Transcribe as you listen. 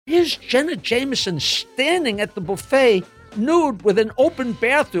Here's Jenna Jameson standing at the buffet, nude, with an open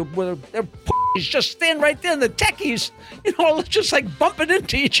bathroom, with their p***s just stand right there, and the techies, just like bumping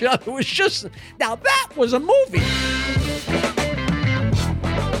into each other. It was just, now that was a movie.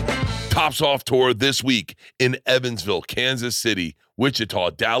 Tops Off Tour this week in Evansville, Kansas City, Wichita,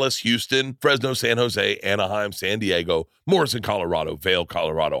 Dallas, Houston, Fresno, San Jose, Anaheim, San Diego, Morrison, Colorado, Vail,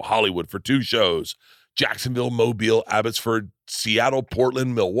 Colorado, Hollywood for 2 shows, Jacksonville, Mobile, Abbotsford, Seattle,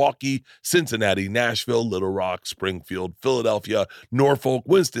 Portland, Milwaukee, Cincinnati, Nashville, Little Rock, Springfield, Philadelphia, Norfolk,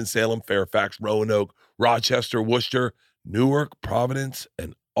 Winston-Salem, Fairfax, Roanoke, Rochester, Worcester, Newark, Providence,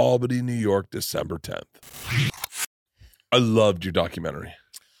 and Albany, New York, December 10th. I loved your documentary.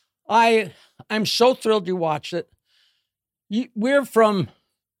 I'm so thrilled you watched it. You're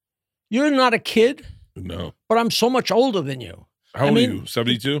not a kid. No. But I'm so much older than you. How old are you?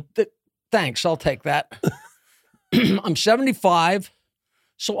 72? Thanks, I'll take that. I'm 75,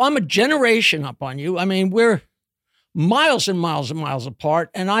 so I'm a generation up on you. I mean, we're miles and miles and miles apart,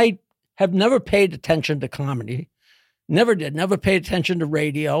 and I have never paid attention to comedy. Never did. Never paid attention to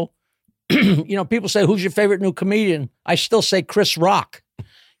radio. People say, who's your favorite new comedian? I still say Chris Rock.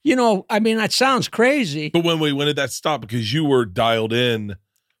 That sounds crazy. But when did that stop? Because you were dialed in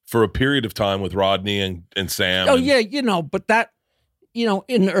for a period of time with Rodney and Sam. Oh, yeah, but that,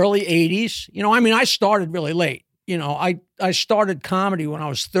 in the early 80s, I started really late. I started comedy when I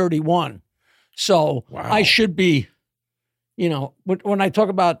was 31. So wow. I should be, when I talk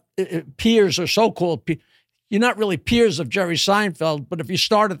about peers or so-called peers, you're not really peers of Jerry Seinfeld, but if you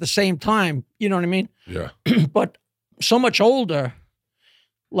start at the same time, you know what I mean? Yeah. But so much older,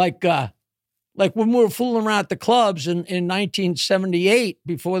 like when we were fooling around at the clubs in 1978,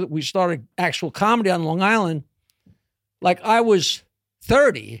 before we started actual comedy on Long Island, like I was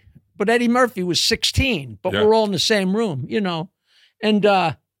 30, but Eddie Murphy was 16, but we're all in the same room, and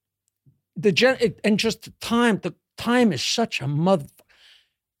the time is such a mother.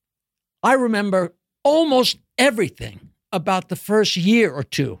 I remember almost everything about the first year or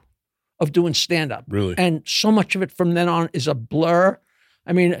two of doing stand-up. Really? And so much of it from then on is a blur.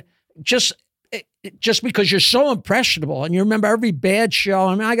 I mean, just because you're so impressionable and you remember every bad show.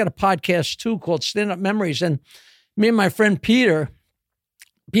 I mean, I got a podcast too called Stand Up Memories, and me and my friend Peter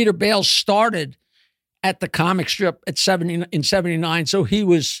Bales started at the comic strip in 79. So he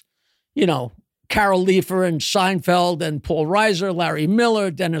was, Carol Leifer and Seinfeld and Paul Reiser, Larry Miller,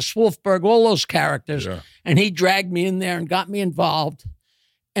 Dennis Wolfberg, all those characters. Yeah. And he dragged me in there and got me involved.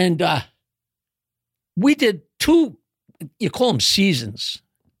 And we did 2, you call them seasons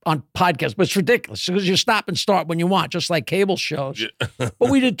on podcasts, but it's ridiculous because you stop and start when you want, just like cable shows. Yeah. But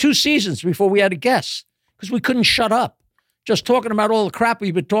we did 2 seasons before we had a guest because we couldn't shut up. Just talking about all the crap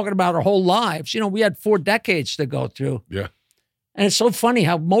we've been talking about our whole lives. We had 4 decades to go through. Yeah. And it's so funny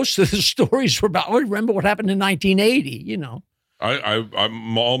how most of the stories were about, I remember what happened in 1980,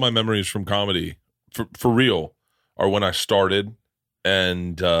 I'm all my memories from comedy, for real, are when I started,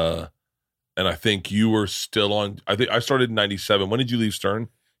 and I think you were still on, I think I started in 97. When did you leave Stern?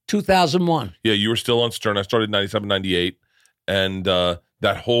 2001. Yeah, you were still on Stern. I started in 97, 98. And that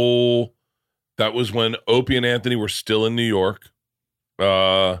was when Opie and Anthony were still in New York.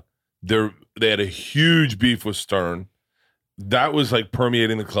 They had a huge beef with Stern. That was like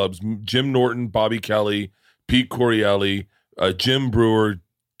permeating the clubs. Jim Norton, Bobby Kelly, Pete Corielli, Jim Brewer,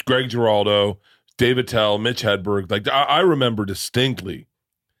 Greg Giraldo, David Tell, Mitch Hedberg. Like I remember distinctly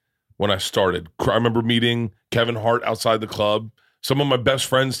when I started. I remember meeting Kevin Hart outside the club. Some of my best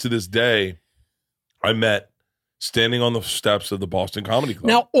friends to this day I met standing on the steps of the Boston Comedy Club.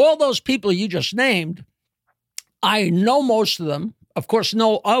 Now, all those people you just named, I know most of them. Of course,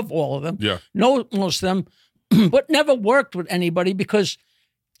 know of all of them. Yeah. Know most of them, but never worked with anybody because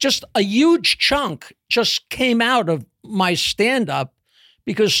just a huge chunk just came out of my stand-up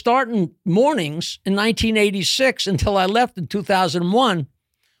because starting mornings in 1986 until I left in 2001,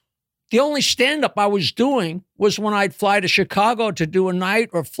 the only stand-up I was doing was when I'd fly to Chicago to do a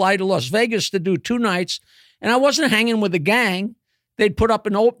night or fly to Las Vegas to do 2 nights. And I wasn't hanging with a gang. They'd put up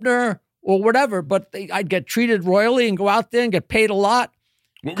an opener or whatever, but I'd get treated royally and go out there and get paid a lot.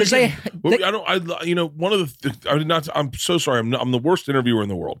 Because I'm so sorry. I'm the worst interviewer in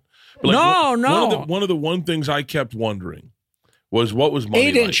the world. But like, One of the things I kept wondering was what was money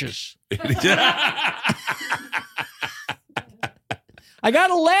 8 like? Inches. I got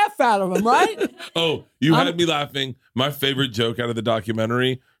to laugh out of him, right? Oh, you had me laughing. My favorite joke out of the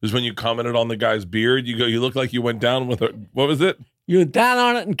documentary was when you commented on the guy's beard. You look like you went down with it. What was it? You went down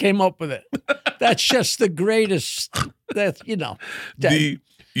on it and came up with it. That's just the greatest.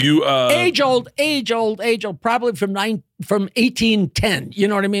 You age old, probably from 1810. You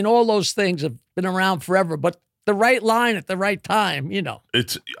know what I mean? All those things have been around forever, but the right line at the right time, you know.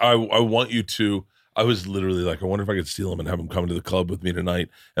 I want you to. I was literally like, I wonder if I could steal him and have him come to the club with me tonight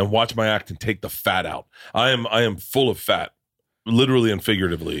and watch my act and take the fat out. I am full of fat, literally and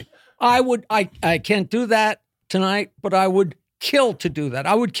figuratively. I can't do that tonight, but I would kill to do that.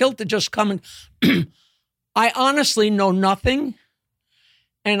 I would kill to just come and I honestly know nothing,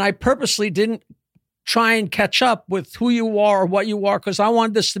 and I purposely didn't try and catch up with who you are or what you are, because I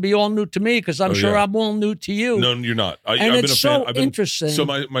wanted this to be all new to me, because I'm sure I'm all new to you. No, you're not. I've been a fan. Interesting. So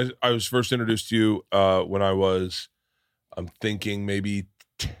I was first introduced to you when I was, I'm thinking maybe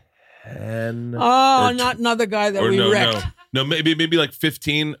 10. Oh, not another guy that we wrecked. No, maybe like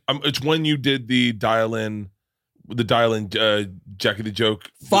 15. It's when you did the dial-in Jackie the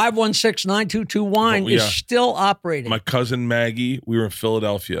Joke. 516-922-WINE is still operating. My cousin Maggie, we were in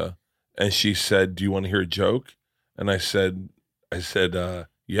Philadelphia, and she said, "Do you want to hear a joke?" And I said,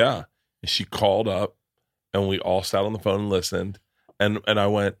 yeah. And she called up, and we all sat on the phone and listened. And I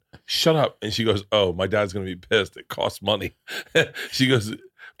went, "Shut up." And she goes, "Oh, my dad's going to be pissed. It costs money." She goes,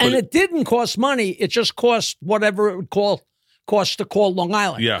 and it didn't cost money. It just cost whatever it would cost to call Long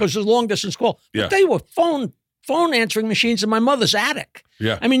Island. Yeah. Because it's a long distance call. But they were phone answering machines in my mother's attic.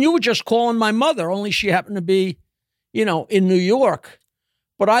 Yeah. I mean, you were just calling my mother, only she happened to be, in New York.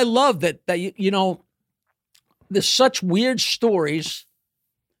 But I love that there's such weird stories.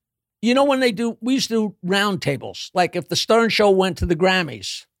 When we used to do round tables, like if the Stern Show went to the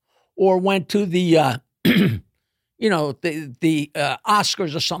Grammys or went to the, the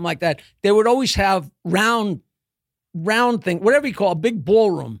Oscars or something like that, they would always have round thing, whatever you call a big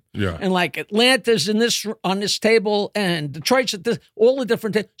ballroom. Yeah. And like Atlanta's on this table and Detroit's at this, all the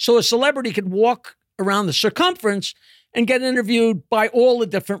different so a celebrity could walk around the circumference and get interviewed by all the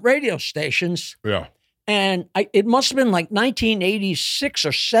different radio stations. Yeah. And it must have been like 1986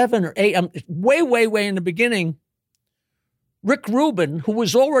 or 7 or 8. Way in the beginning. Rick Rubin, who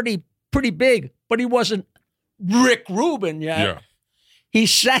was already pretty big, but he wasn't Rick Rubin yet. Yeah. He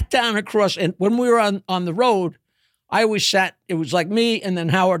sat down across, and when we were on the road, I always sat, it was like me and then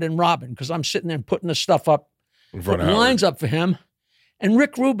Howard and Robin, because I'm sitting there putting the stuff up, putting lines up for him. And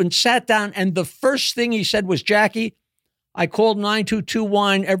Rick Rubin sat down, and the first thing he said was, "Jackie, I called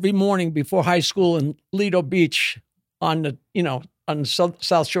 922-WINE every morning before high school in Lido Beach on the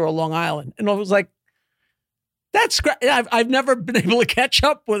South Shore of Long Island." And I was like, that's great. I've never been able to catch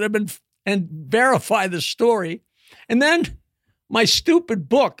up with him and verify the story. And then my stupid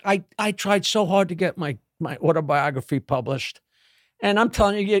book, I tried so hard to get my autobiography published. And I'm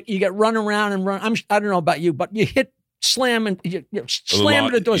telling you, you get run around and run. I don't know about you, but you slam and you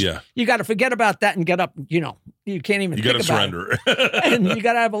slam the doors. Yeah. You got to forget about that and get up. You can't even. You got to surrender, and you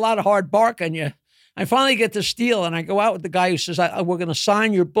got to have a lot of hard bark on you. I finally get this deal, and I go out with the guy who says, "We're going to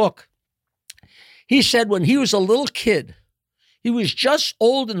sign your book." He said when he was a little kid, he was just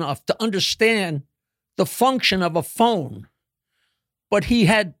old enough to understand the function of a phone, but he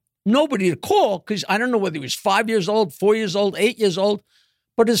had nobody to call, because I don't know whether he was 5 years old, 4 years old, 8 years old,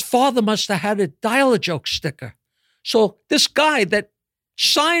 but his father must have had a dial-a-joke sticker. So this guy that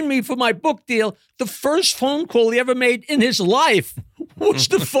signed me for my book deal, the first phone call he ever made in his life was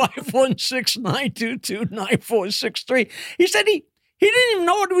the 516-922-9463. He said he didn't even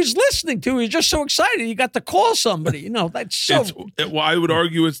know what he was listening to. He was just so excited he got to call somebody. That's so. Well, I would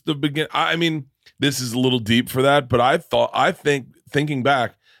argue it's the beginning. I mean, this is a little deep for that, but I think thinking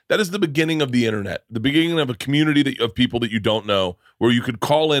back, that is the beginning of the internet, the beginning of a community of people that you don't know, where you could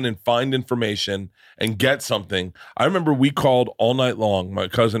call in and find information and get something. I remember we called all night long, my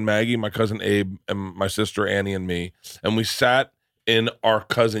cousin Maggie, my cousin Abe, and my sister Annie and me, and we sat in our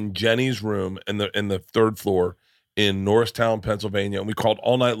cousin Jenny's room in the third floor in Norristown, Pennsylvania, and we called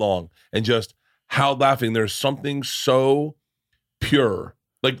all night long and just howled laughing. There's something so pure.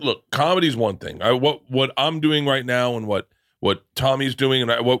 Like, look, comedy's one thing. What I'm doing right now and what Tommy's doing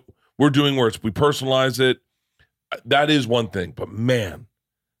and what we're doing, where we personalize it, that is one thing. But man,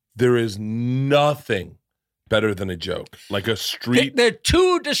 there is nothing better than a joke, like a street. They're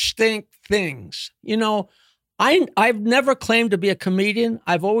two distinct things. I've never claimed to be a comedian.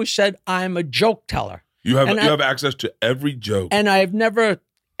 I've always said I'm a joke teller. You have access to every joke. And I've never,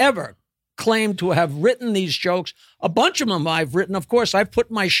 ever claimed to have written these jokes. A bunch of them I've written. Of course, I've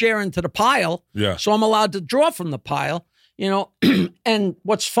put my share into the pile. Yeah. So I'm allowed to draw from the pile. And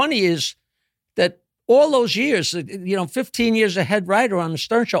what's funny is that all those years, 15 years a head writer on the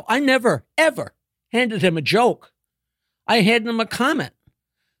Stern Show, I never, ever handed him a joke. I handed him a comment.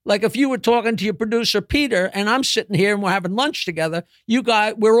 Like if you were talking to your producer, Peter, and I'm sitting here and we're having lunch together,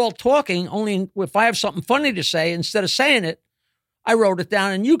 we're all talking, only if I have something funny to say, instead of saying it, I wrote it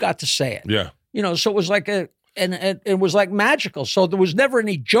down and you got to say it. Yeah. So it was like it was like magical. So there was never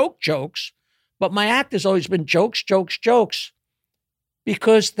any jokes, but my act has always been jokes,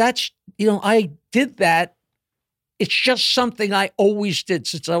 because that's, I did that. It's just something I always did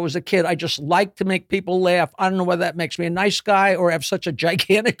since I was a kid. I just like to make people laugh. I don't know whether that makes me a nice guy or have such a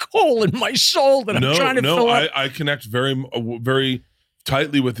gigantic hole in my soul that I'm trying to fill up. I connect very, very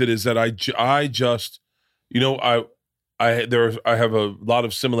tightly with it. Is that I just, I have a lot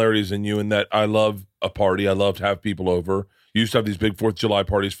of similarities in you in that I love a party. I love to have people over. You used to have these big 4th of July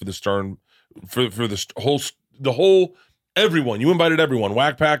parties for the Stern, for the whole everyone. You invited everyone,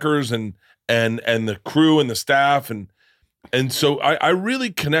 Whack Packers and the crew and the staff, and so I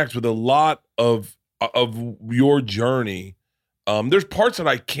really connect with a lot of your journey. There's parts that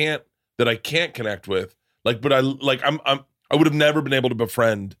I can't connect with, I would have never been able to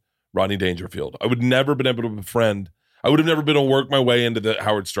befriend Rodney Dangerfield. I would never been able to befriend. I would have never been able to work my way into the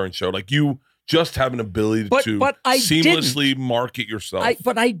Howard Stern show. Like you just have an ability to seamlessly market yourself.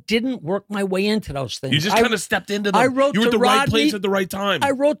 But I didn't work my way into those things. You just kind of stepped into them. You were at the right place at the right time.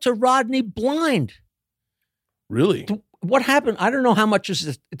 I wrote to Rodney blind. Really? What happened? I don't know how much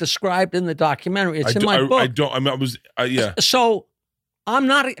is described in the documentary. It's in my book. Yeah. So I'm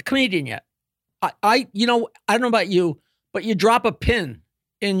not a comedian yet. I don't know about you, but you drop a pin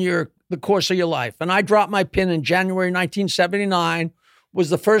in the course of your life. And I dropped my pin in January 1979. Was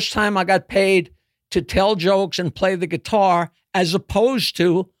the first time I got paid to tell jokes and play the guitar, as opposed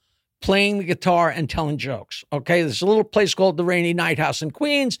to playing the guitar and telling jokes. Okay, there's a little place called the Rainy Night House in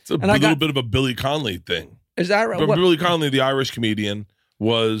Queens. It's a little bit of a Billy Connolly thing. Is that right? But Billy Connolly, the Irish comedian,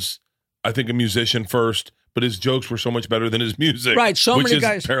 was, I think, a musician first, but his jokes were so much better than his music. Right, so which many is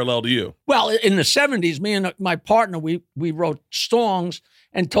guys parallel to you. Well, in the 70s, me and my partner, we wrote songs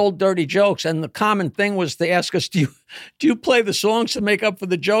and told dirty jokes, and the common thing was to ask us, do you play the songs to make up for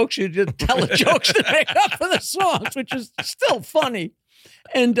the jokes? You just tell the jokes to make up for the songs, which is still funny.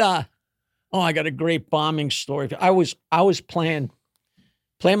 And I got a great bombing story. I was playing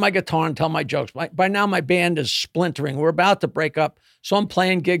my guitar and tell my jokes. By now my band is splintering. We're about to break up, so I'm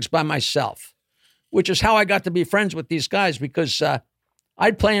playing gigs by myself, which is how I got to be friends with these guys, because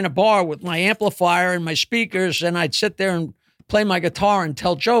I'd play in a bar with my amplifier and my speakers, and I'd sit there and play my guitar and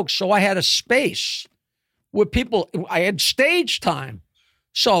tell jokes. So I had a space where I had stage time.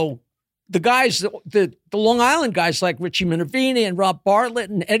 So the guys, the Long Island guys like Richie Minervini and Rob Bartlett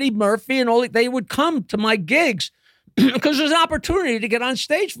and Eddie Murphy and they would come to my gigs because there's an opportunity to get on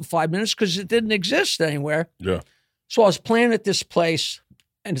stage for 5 minutes because it didn't exist anywhere. Yeah. So I was playing at this place,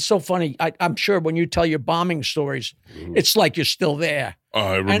 and it's so funny. I'm sure when you tell your bombing stories, it's like you're still there.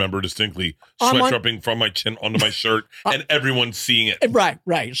 I remember distinctly sweat dripping from my chin onto my shirt and everyone seeing it.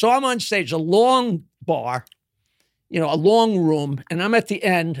 Right. So I'm on stage, a long bar, a long room, and I'm at the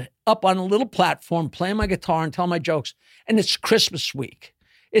end up on a little platform playing my guitar and telling my jokes. And it's Christmas week.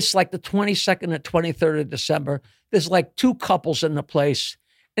 It's like the 22nd and 23rd of December. There's like 2 couples in the place,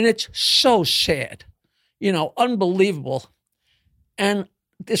 and it's so sad, unbelievable. And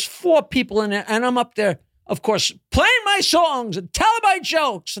there's 4 people in there, and I'm up there, of course, playing my songs and telling my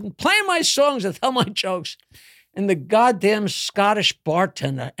jokes and playing my songs and telling my jokes. And the goddamn Scottish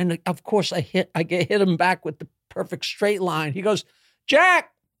bartender, and of course I hit him back with the perfect straight line. He goes,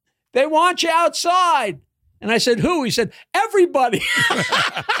 "Jack, they want you outside." And I said, "Who?" He said, "Everybody."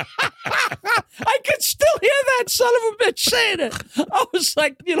 I could still hear that son of a bitch saying it. I was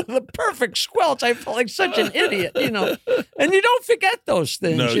like, the perfect squelch. I felt like such an idiot, And you don't forget those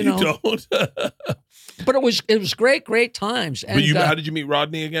things, No, you don't. But it was great times. And, but how did you meet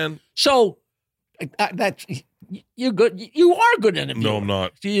Rodney again? So you're good. You are good in it. No, I'm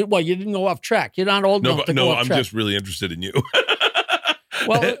not. You didn't go off track. You're not old enough to go off track. No, I'm just really interested in you.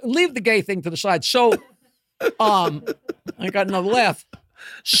 Well, leave the gay thing to the side. So, I got another laugh.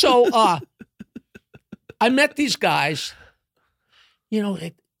 So, I met these guys. I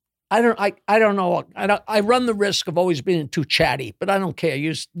don't know. I run the risk of always being too chatty, but I don't care.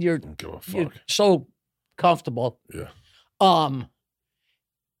 You're so comfortable. Yeah.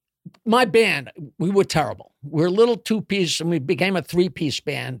 My band, we were terrible. We're a little 2-piece, and we became a 3-piece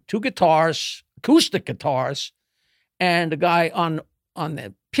band. 2 guitars, acoustic guitars, and a guy on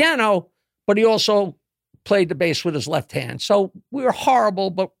the piano, but he also played the bass with his left hand. So we were horrible,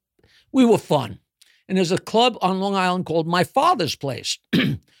 but we were fun. And there's a club on Long Island called My Father's Place,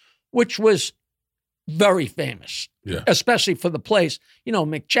 which was very famous, especially for the place. You know,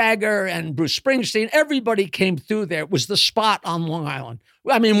 Mick Jagger and Bruce Springsteen, everybody came through there. It was the spot on Long Island.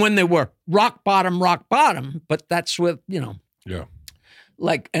 I mean, when they were rock bottom, but that's with, you know. Yeah.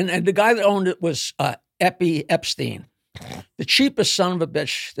 Like, and the guy that owned it was Eppie Epstein, the cheapest son of a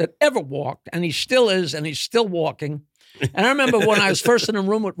bitch that ever walked, and he still is, and he's still walking. And I remember when I was first in a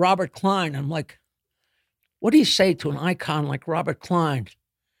room with Robert Klein, I'm like, what do you say to an icon like Robert Klein?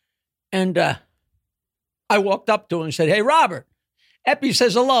 And I walked up to him and said, hey, Robert. Eppie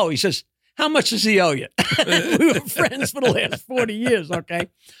says hello. He says, how much does he owe you? We were friends for the last 40 years, okay?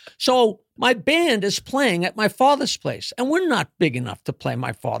 So my band is playing at my father's place, and we're not big enough to play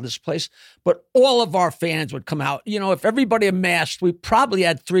my father's place, but all of our fans would come out. You know, if everybody amassed, we probably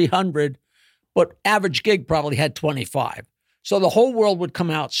had 300, but average gig probably had 25. So the whole world would come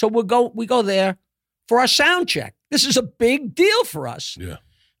out. So we go there for our sound check. This is a big deal for us. Yeah.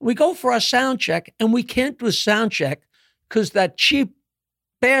 We go for our sound check, and we can't do a sound check because that cheap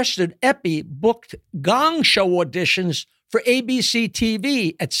bastard Eppie booked gong show auditions for ABC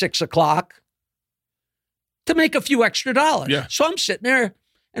TV at 6:00 to make a few extra dollars. Yeah. So I'm sitting there,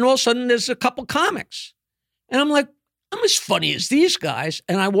 and all of a sudden there's a couple comics. And I'm like, I'm as funny as these guys.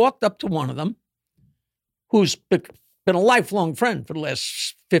 And I walked up to one of them, who's been a lifelong friend for the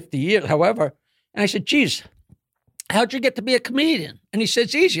last 50 years, however. And I said, geez, how'd you get to be a comedian? And he said,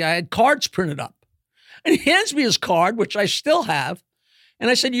 it's easy. I had cards printed up. And he hands me his card, which I still have. And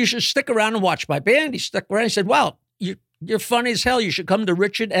I said, you should stick around and watch my band. He stuck around. He said, well, you're funny as hell. You should come to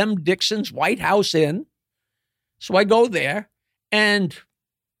Richard M. Dixon's White House Inn. So I go there, and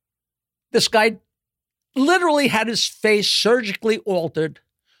this guy literally had his face surgically altered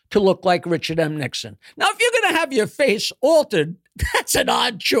to look like Richard M. Nixon. Now, if you're going to have your face altered, that's an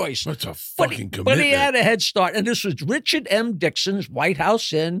odd choice. That's a fucking commitment. But he had a head start. And this was Richard M. Dixon's White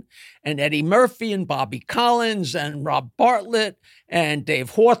House Inn, and Eddie Murphy and Bobby Collins and Rob Bartlett and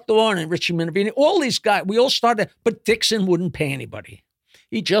Dave Hawthorne and Richie Minervini. All these guys, we all started, but Dixon wouldn't pay anybody.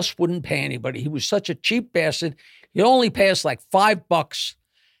 He just wouldn't pay anybody. He was such a cheap bastard. He'd only pay us like $5.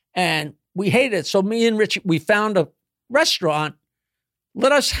 And we hated it. So me and Richie, we found a restaurant.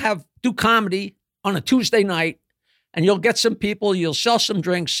 Let us do comedy on a Tuesday night, and you'll get some people, you'll sell some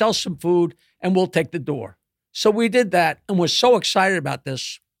drinks, sell some food, and we'll take the door. So we did that, and we're so excited about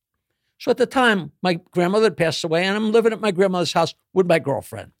this. So at the time, my grandmother had passed away, and I'm living at my grandmother's house with my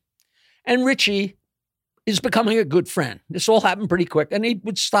girlfriend. And Richie is becoming a good friend. This all happened pretty quick, and he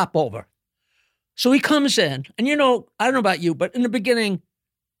would stop over. So he comes in, and you know, I don't know about you, but in the beginning,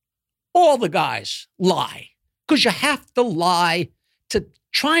 all the guys lie, because you have to lie to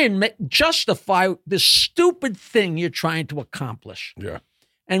try and justify this stupid thing you're trying to accomplish. Yeah.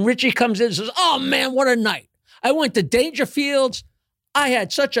 And Richie comes in and says, oh, man, what a night. I went to Dangerfields. I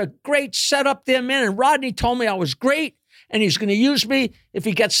had such a great setup there, man. And Rodney told me I was great, and he's going to use me if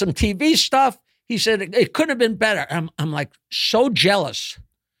he gets some TV stuff. He said, it couldn't have been better. I'm like so jealous.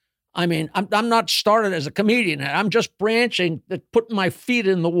 I mean, I'm not started as a comedian. I'm just branching, putting my feet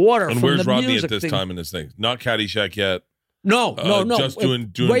in the water. And from where's the Rodney music at this thing. time in this thing? Not Caddyshack yet. No. Just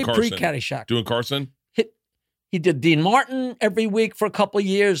doing way Carson. pre-Caddyshack. Doing Carson? He did Dean Martin every week for a couple of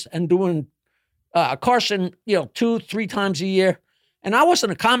years, and doing Carson, 2-3 times a year. And I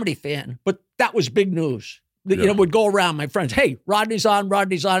wasn't a comedy fan, but that was big news. Would go around my friends. Hey, Rodney's on,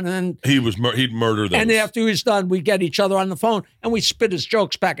 and then he'd murder them. And after he was done, we'd get each other on the phone and we'd spit his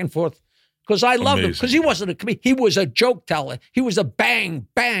jokes back and forth. Because I loved him, because he wasn't a comedian. He was a joke teller. He was a bang,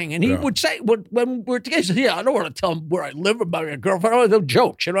 and he would say, when we're together, he said, I don't want to tell him where I live about my girlfriend. I want to do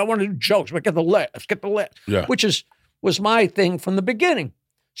jokes. I want to do jokes. But get the lit. Yeah. Which was my thing from the beginning.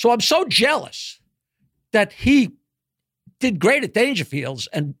 So I'm so jealous that he did great at Dangerfields.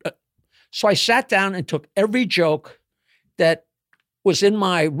 And so I sat down and took every joke that was in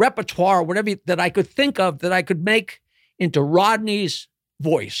my repertoire, whatever that I could think of, that I could make into Rodney's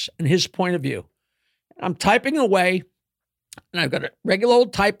voice and his point of view. I'm typing away, and I've got a regular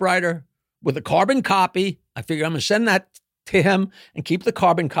old typewriter with a carbon copy. I figure I'm going to send that to him and keep the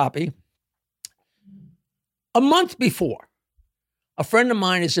carbon copy. A month before, a friend of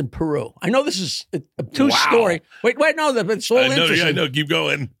mine is in Peru. I know this is a obtuse story. Wait, no, it's all interesting. I know, keep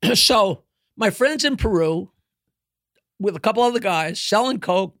going. So my friend's in Peru with a couple other guys selling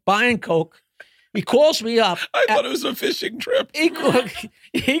coke, buying coke. He calls me up. I thought it was a fishing trip. He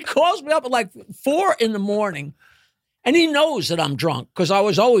calls me up at like 4 a.m, and he knows that I'm drunk because I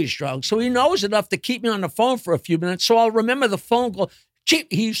was always drunk. So he knows enough to keep me on the phone for a few minutes. So I'll remember the phone call. Chief,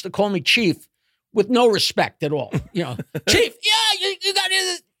 he used to call me Chief with no respect at all. Chief, yeah, you got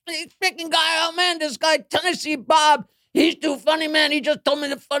this freaking guy. Oh man, this guy Tennessee Bob. He's too funny, man. He just told me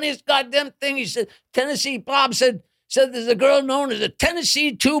the funniest goddamn thing. He said, Tennessee Bob said there's a girl known as a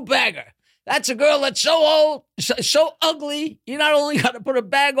Tennessee two-bagger. That's a girl that's so old, so ugly, you not only got to put a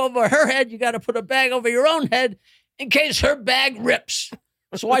bag over her head, you got to put a bag over your own head in case her bag rips.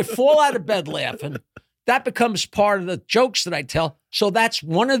 So I fall out of bed laughing. That becomes part of the jokes that I tell. So that's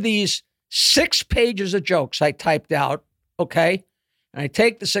one of these 6 pages of jokes I typed out, okay? And I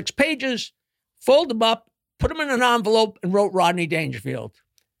take the 6 pages, fold them up, put them in an envelope, and wrote Rodney Dangerfield.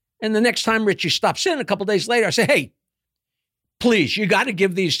 And the next time Richie stops in, a couple days later, I say, hey, please, you got to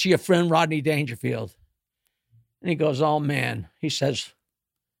give these to your friend Rodney Dangerfield. And he goes, oh, man. He says,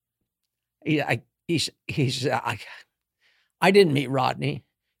 I didn't meet Rodney.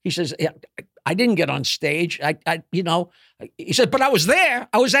 He says, I didn't get on stage. He said, but I was there.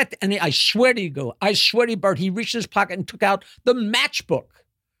 I was at, and I swear to you, Bert, he reached his pocket and took out the matchbook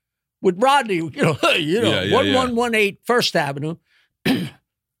with Rodney, 1118 First Avenue.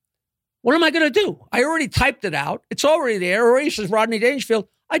 What am I going to do? I already typed it out. It's already there. Already says Rodney Dangerfield.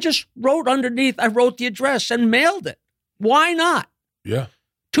 I just wrote underneath. I wrote the address and mailed it. Why not? Yeah.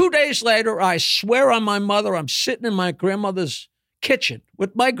 2 days later, I swear on my mother, I'm sitting in my grandmother's kitchen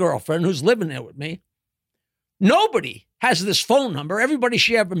with my girlfriend who's living there with me. Nobody has this phone number. Everybody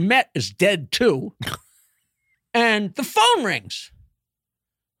she ever met is dead too. And the phone rings.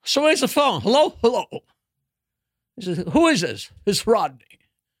 So where's the phone? Hello? Hello. He says, who is this? It's Rodney.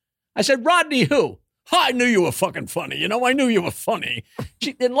 I said, Rodney who? Oh, I knew you were fucking funny. I knew you were funny.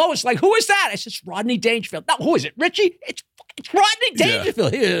 And Lois like, who is that? I said, it's Rodney Dangerfield. No, who is it? Richie? It's Rodney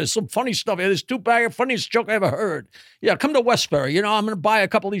Dangerfield. Here's some funny stuff. Here, this two-bagger, funniest joke I ever heard. Yeah, come to Westbury. I'm going to buy a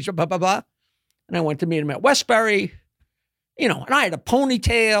couple of these, blah, blah, blah. And I went to meet him at Westbury, and I had a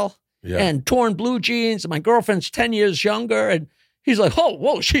ponytail and torn blue jeans, and my girlfriend's 10 years younger, and he's like, oh,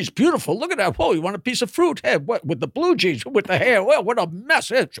 whoa, she's beautiful. Look at that. Whoa, you want a piece of fruit? Hey, what, with the blue jeans, with the hair? Well, what a mess.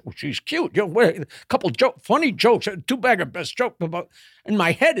 Hey, she's cute. A couple funny jokes, two-bagger best joke. And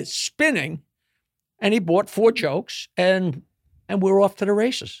my head is spinning. And he bought 4 jokes, and we were off to the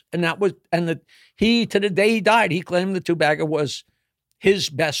races. And to the day he died, he claimed the two-bagger was his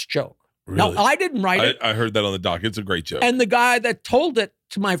best joke. Really? Now, I didn't write it. I heard that on the doc. It's a great joke. And the guy that told it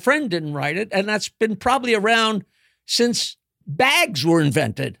to my friend didn't write it. And that's been probably around since bags were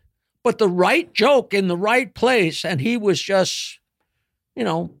invented. But the right joke in the right place, and he was just,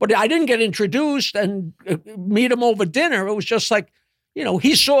 but I didn't get introduced and meet him over dinner. It was just like,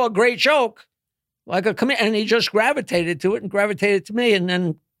 he saw a great joke, and he just gravitated to it and gravitated to me. And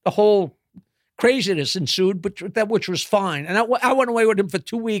then the whole craziness ensued, which was fine. And I went away with him for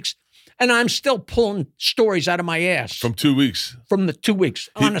 2 weeks, and I'm still pulling stories out of my ass. From 2 weeks? From the 2 weeks.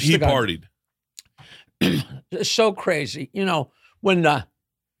 He partied. It's so crazy. When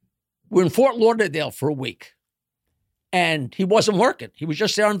we're in Fort Lauderdale for a week, and he wasn't working. He was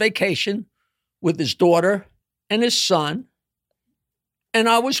just there on vacation with his daughter and his son, and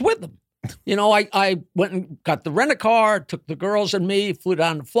I was with him. I went and got the rent-a-car, took the girls and me, flew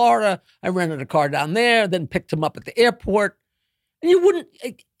down to Florida. I rented a car down there, then picked him up at the airport. And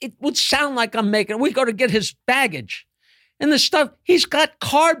it would sound like we go to get his baggage. And the stuff, he's got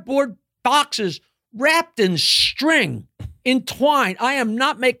cardboard boxes wrapped in string, in twine. I am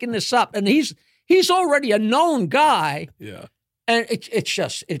not making this up. And he's already a known guy. Yeah. And it's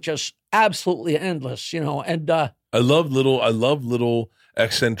just absolutely endless, and I love little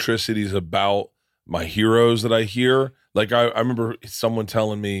eccentricities about my heroes that I hear. Like I remember someone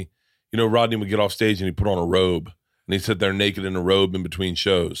telling me, Rodney would get off stage and he'd put on a robe and he'd sit there naked in a robe in between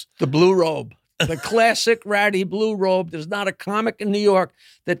shows. The blue robe, the classic ratty blue robe. There's not a comic in New York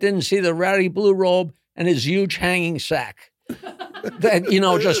that didn't see the ratty blue robe and his huge hanging sack.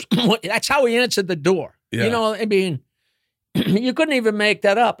 That's how he answered the door. Yeah. You couldn't even make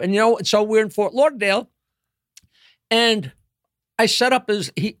that up. And, so we're in Fort Lauderdale, and I set up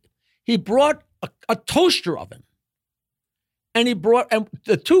he brought a toaster oven, and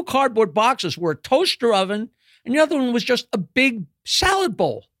the 2 cardboard boxes were a toaster oven, and the other one was just a big salad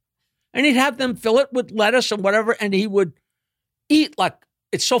bowl. And he'd have them fill it with lettuce and whatever, and he would eat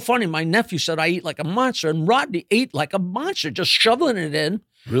it's so funny. My nephew said I eat like a monster, and Rodney ate like a monster, just shoveling it in.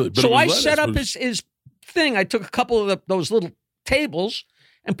 Really? But so I set up his thing. I took a couple of those little tables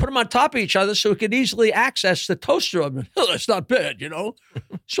and put them on top of each other so he could easily access the toaster oven. Oh, that's not bad,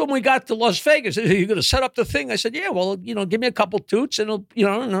 So when we got to Las Vegas, he said, "You're going to set up the thing?" I said, "Yeah, well, give me a couple toots," and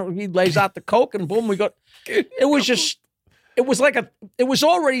he lays out the Coke, and boom, we got. It it was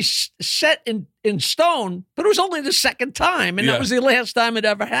already set in stone, but it was only the second time, and that was the last time it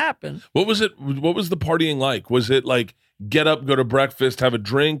ever happened. What was it? What was the partying like? Was it like get up, go to breakfast, have a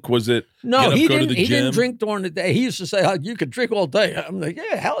drink? Was it no? Get up, He go didn't. To the he gym? Didn't drink during the day. He used to say, "You could drink all day." I'm like,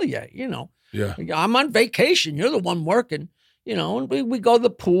 "Yeah, hell yeah," Yeah. I'm on vacation. You're the one working, and we go to the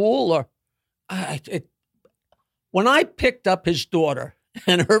pool or. When I picked up his daughter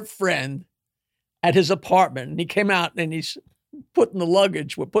and her friend at his apartment, and he came out and he's putting the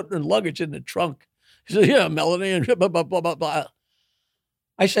luggage. We're putting the luggage in the trunk. He said, "Yeah, Melanie," and blah, blah, blah, blah, blah.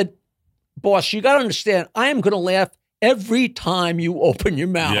 I said, "Boss, you got to understand, I am going to laugh every time you open your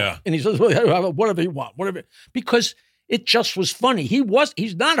mouth." Yeah. And he says, "Well, whatever you want, whatever." Because it just was funny. He wasn't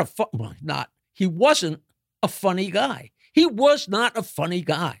a funny guy. He was not a funny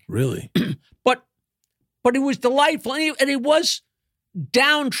guy. Really? But he was delightful, and he was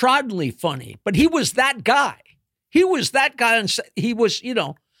downtroddenly funny. But he was that guy. He was that guy, and he was,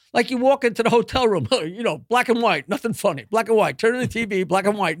 like you walk into the hotel room, black and white, nothing funny. Black and white, turn on the TV, black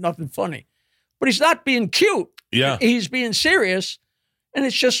and white, nothing funny. But he's not being cute. Yeah. He's being serious, and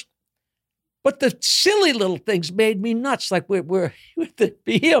it's just. But the silly little things made me nuts. Like we're with the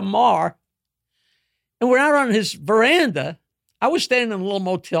BMR, and we're out on his veranda. I was staying in a little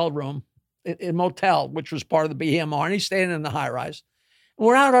motel room. In motel, which was part of the BMR, and he's staying in the high rise. And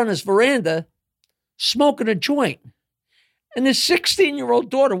we're out on his veranda smoking a joint. And his 16-year-old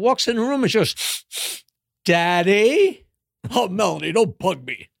daughter walks in the room and she goes, "Daddy?" "Oh, Melanie, don't bug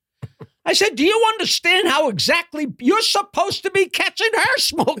me." I said, "Do you understand how exactly you're supposed to be catching her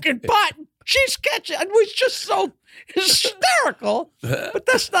smoking pot? She's catching." It was just so hysterical. But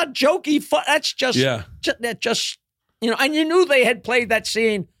that's not jokey fun. That's just, and you knew they had played that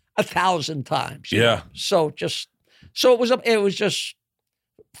scene 1,000 times. You know? So it was just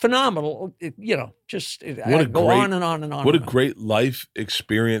phenomenal. Go on and on and on. What a great life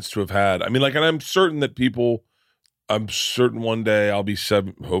experience to have had. I mean, and I'm certain one day I'll be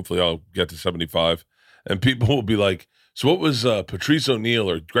hopefully I'll get to 75 and people will be like, "So what was Patrice O'Neill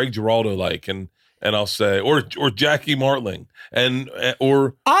or Greg Giraldo like?" And I'll say, or Jackie Martling,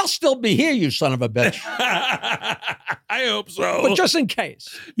 or I'll still be here, you son of a bitch. I hope so. But just in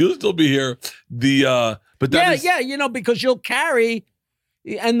case, you'll still be here. Because you'll carry,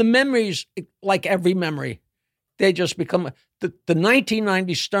 and the memories, like every memory, they just become the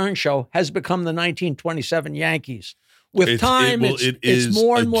 1990 Stern Show has become the 1927 Yankees. With time, it's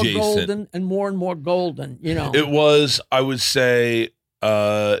more and more golden and more golden. It was. I would say.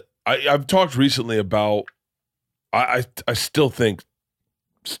 I've talked recently about. I still think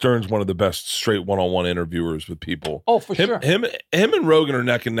Stern's one of the best straight one-on-one interviewers with people. Oh, for sure. Him and Rogan are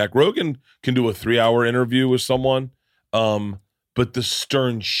neck and neck. Rogan can do a 3-hour interview with someone, but the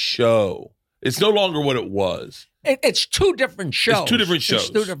Stern show, it's no longer what it was. It's two different shows. It's two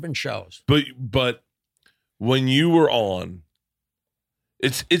different shows. But when you were on,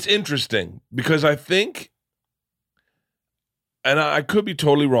 it's interesting because I think. And I could be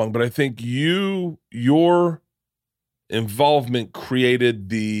totally wrong, but I think your involvement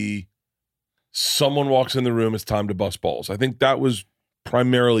created someone walks in the room, it's time to bust balls. I think that was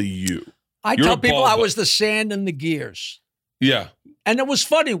primarily you. I tell people I was the sand and the gears. Yeah. And it was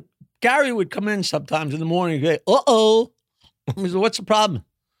funny. Gary would come in sometimes in the morning and go, "Uh-oh." I said, "What's the problem?"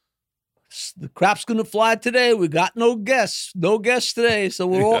 "The crap's going to fly today. We got no guests today. So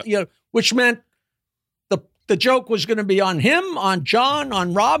we're all, which meant the joke was going to be on him, on John,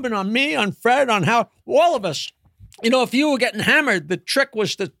 on Robin, on me, on Fred, on how all of us. If you were getting hammered, the trick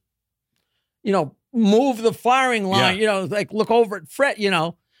was to, move the firing line, look over at Fred,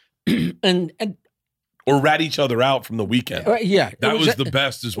 and or rat each other out from the weekend. That was the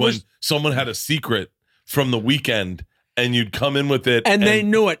best is when someone had a secret from the weekend and you'd come in with it. And they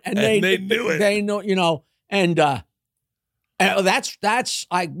knew it. And they knew it. They know, and that's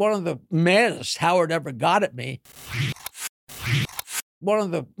one of the maddest Howard ever got at me. One of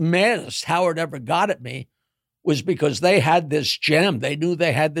the maddest Howard ever got at me was because they had this gem. They knew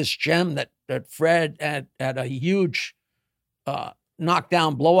they had this gem that Fred had a huge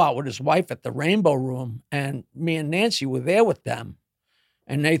knockdown blowout with his wife at the Rainbow Room, and me and Nancy were there with them,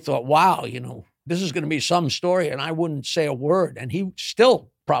 and they thought, "Wow, this is going to be some story," and I wouldn't say a word, and he still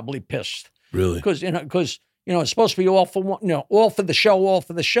probably pissed. Really? Because it's supposed to be all for one, all for the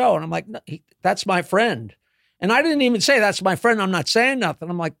show. And I'm like, "No, that's my friend." And I didn't even say that's my friend. I'm not saying nothing.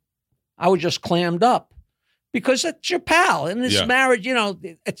 I'm like, I was just clammed up because it's your pal and this marriage,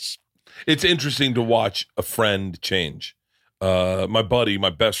 it's interesting to watch a friend change. My buddy,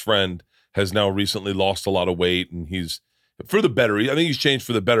 my best friend, has now recently lost a lot of weight and he's for the better. I think he's changed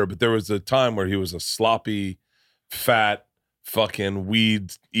for the better, but there was a time where he was a sloppy, fat, fucking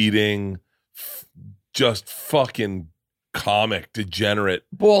weed eating, just fucking comic degenerate.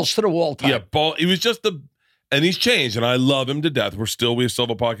 Balls to the wall type. Yeah, he was just and he's changed, and I love him to death. We still have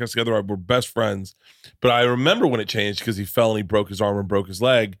a podcast together. We're best friends. But I remember when it changed because he fell and he broke his arm and broke his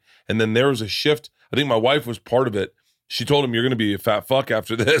leg. And then there was a shift. I think my wife was part of it. She told him, "You're going to be a fat fuck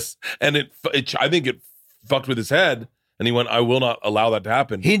after this." And I think it fucked with his head. And he went, "I will not allow that to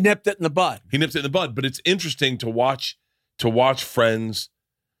happen." He nipped it in the bud. But it's interesting to watch friends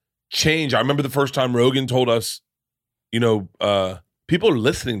change. I remember the first time Rogan told us, people are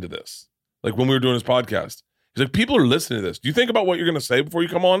listening to this. Like when we were doing his podcast, he's like, people are listening to this. Do you think about what you're going to say before you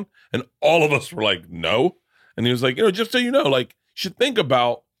come on? And all of us were like, no. And he was like, just so you know, like, you should think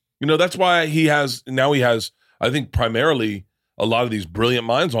about, that's why he has, I think primarily a lot of these brilliant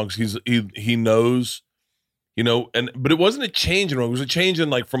minds on, because he knows, but it wasn't a change in it. It was a change in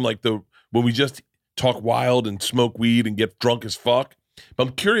when we just talk wild and smoke weed and get drunk as fuck. But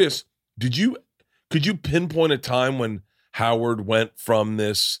I'm curious, could you pinpoint a time when Howard went from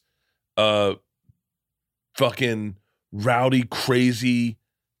this fucking rowdy crazy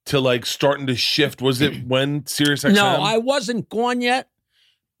to like starting to shift? Was it when SiriusXM? No, I wasn't gone yet,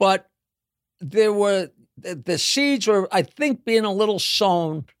 but there were the seeds were, I think, being a little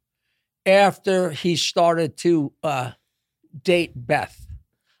sown after he started to date Beth.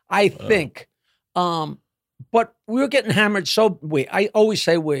 I think. But we were getting hammered. I always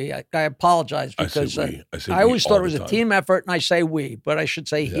say we. I apologize because I always thought it was a team effort, and I say we, but I should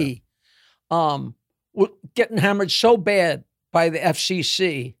say he. We're getting hammered so bad by the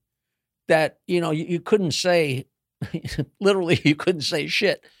FCC that, you couldn't say, literally, you couldn't say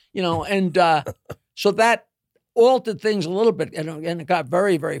shit, and so that altered things a little bit, and it got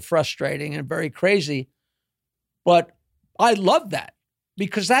very, very frustrating and very crazy. But I love that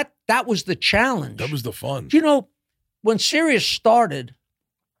because that was the challenge. That was the fun. When Sirius started,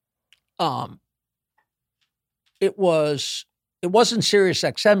 it wasn't Sirius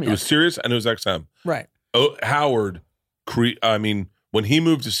XM yet. It was Sirius and it was XM. Right. Oh, Howard, when he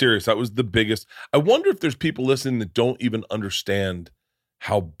moved to Sirius, that was the biggest. I wonder if there's people listening that don't even understand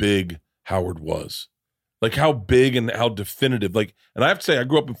how big Howard was. Like how big and how definitive. And I have to say, I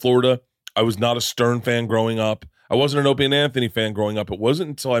grew up in Florida. I was not a Stern fan growing up. I wasn't an Opie and Anthony fan growing up. It wasn't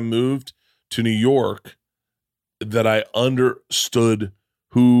until I moved to New York that I understood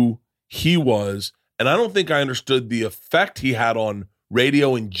who he was. And I don't think I understood the effect he had on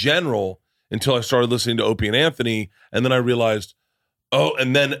radio in general until I started listening to Opie and Anthony. And then I realized,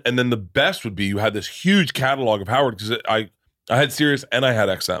 and then the best would be you had this huge catalog of Howard, because I had Sirius and I had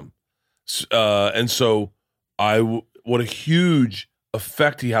XM. And so what a huge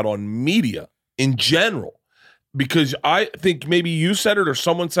effect he had on media in general. Because I think maybe you said it or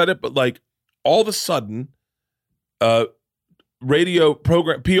someone said it, but like all of a sudden, radio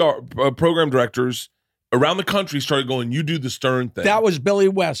program program directors around the country started going, "You do the Stern thing." That was Billy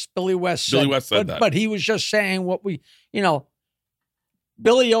West. Billy West said that. But he was just saying what we,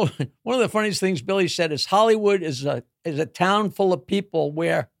 Billy. One of the funniest things Billy said is Hollywood is a town full of people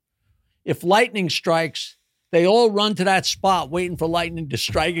where if lightning strikes, they all run to that spot waiting for lightning to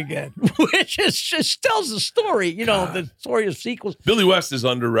strike again, which just tells the story, the story of sequels. Billy West is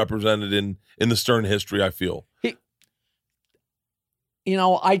underrepresented in the Stern history, I feel.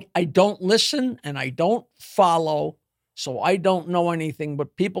 I don't listen and I don't follow, so I don't know anything,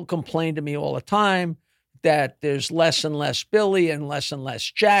 but people complain to me all the time that there's less and less Billy and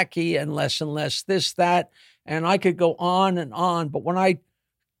less Jackie and less this, that, and I could go on and on, but when I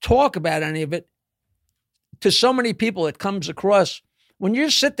talk about any of it, to so many people, it comes across, when you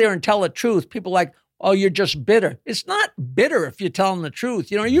sit there and tell the truth, people are like, "Oh, you're just bitter." It's not bitter if you're telling the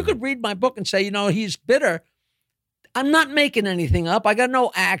truth. You could read my book and say, he's bitter. I'm not making anything up. I got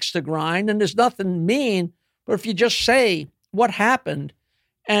no axe to grind, and there's nothing mean. But if you just say what happened,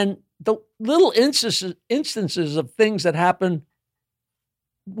 and the little instances of things that happen,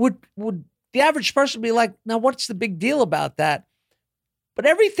 would the average person be like, "Now, what's the big deal about that?" But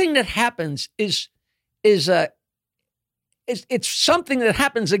everything that happens is it's something that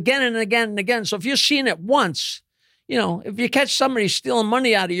happens again and again and again. So if you're seeing it once, if you catch somebody stealing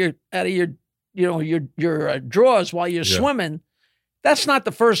money out of your drawers while you're swimming, that's not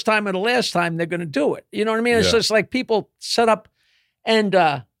the first time or the last time they're going to do it. You know what I mean? It's just like people set up, and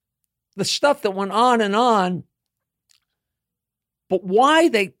the stuff that went on and on. But why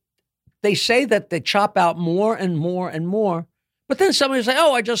they say that they chop out more and more and more. But then somebody say,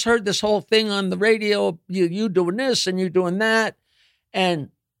 "Oh, I just heard this whole thing on the radio. You doing this and you doing that."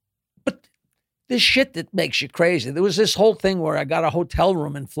 But this shit that makes you crazy. There was this whole thing where I got a hotel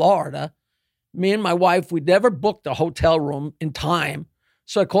room in Florida, me and my wife, we'd never booked a hotel room in time.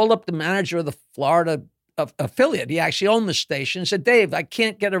 So I called up the manager of the Florida affiliate. He actually owned the station and said, Dave, I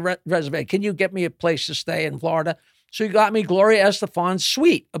can't get a reservation. Can you get me a place to stay in Florida? So he got me Gloria Estefan's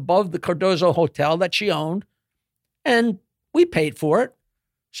suite above the Cardozo Hotel that she owned, and we paid for it.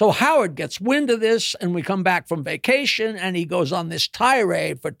 So Howard gets wind of this, and we come back from vacation, and he goes on this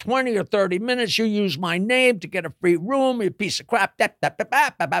tirade for 20 or 30 minutes. You use my name to get a free room, you piece of crap. And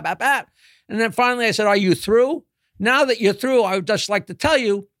then finally I said, are you through? Now that you're through, I would just like to tell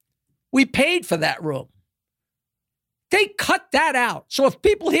you, we paid for that room. They cut that out. So if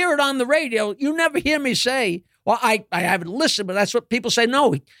people hear it on the radio, you never hear me say, well, I haven't listened, but that's what people say.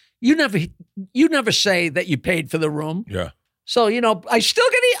 No, you never say that you paid for the room. Yeah. So, I still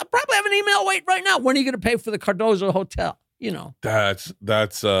I probably have an email wait right now. When are you going to pay for the Cardozo Hotel? That's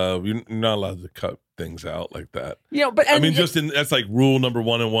you're not allowed to cut things out like that. But that's like rule number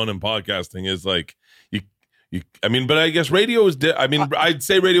 101 in podcasting is like but I guess radio is I'd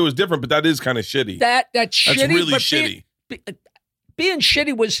say radio is different, but that is kind of shitty. That's shitty. That's really shitty. Being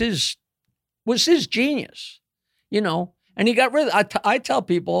shitty was his genius, and he got rid of I tell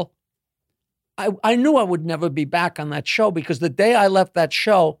people, I knew I would never be back on that show because the day I left that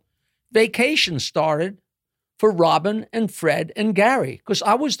show, vacation started for Robin and Fred and Gary, because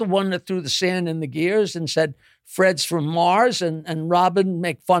I was the one that threw the sand in the gears and said, Fred's from Mars and Robin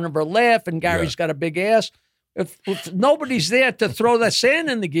make fun of her laugh and Gary's got a big ass. If nobody's there to throw that sand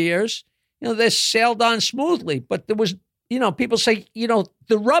in the gears, they sailed on smoothly. But there was, people say,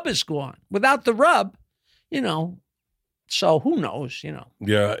 the rub is gone. Without the rub, so who knows,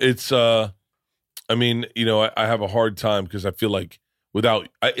 Yeah, it's, I have a hard time because I feel like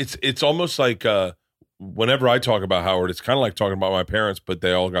it's almost like whenever I talk about Howard, it's kind of like talking about my parents, but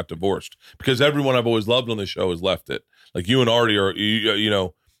they all got divorced because everyone I've always loved on the show has left it. Like you and Artie are,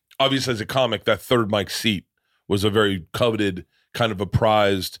 obviously as a comic, that third mic seat was a very coveted kind of a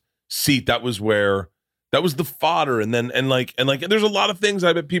prized seat. That was the fodder. And there's a lot of things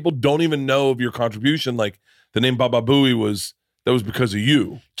I bet people don't even know of your contribution. Like the name Baba Booey was because of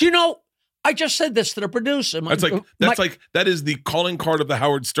you. Do you know? I just said this to the producer. That is the calling card of the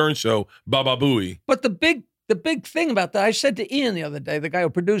Howard Stern show, Baba Booey. But the big thing about that, I said to Ian the other day, the guy who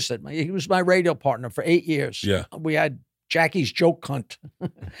produced it, he was my radio partner for 8 years. Yeah. We had Jackie's Joke Hunt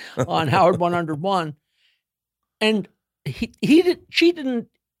on Howard 101. And he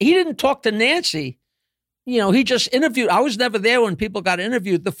didn't talk to Nancy. He just interviewed. I was never there when people got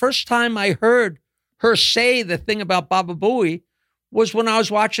interviewed. The first time I heard her say the thing about Baba Booey was when I was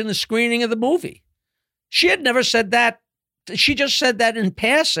watching the screening of the movie. She had never said that. She just said that in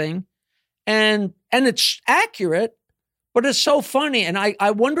passing, and it's accurate, but it's so funny. And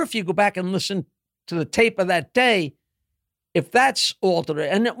I wonder if you go back and listen to the tape of that day, if that's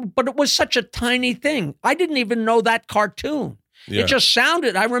altered. But it was such a tiny thing. I didn't even know that cartoon. Yeah. It just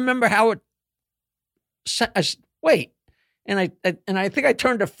sounded. I remember how it. Wait, and I think I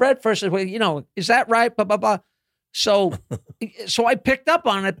turned to Fred first and said, is that right? Blah blah blah. So I picked up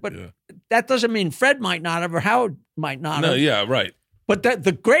on it, but that doesn't mean Fred might not have or Howard might not have. No, yeah, right. But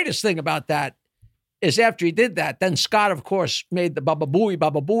the greatest thing about that is after he did that, then Scott, of course, made the Baba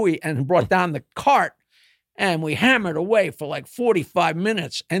Booey, and brought down the cart, and we hammered away for like 45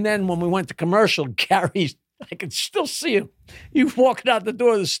 minutes. And then when we went to commercial, Gary, I could still see him. He walking out the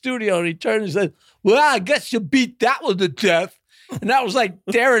door of the studio, and he turned and said, well, I guess you beat that one to death. And that was like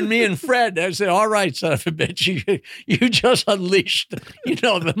daring me and Fred. I said, all right, son of a bitch, you just unleashed,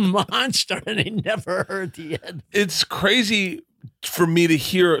 the monster, and he never heard the end. It's crazy for me to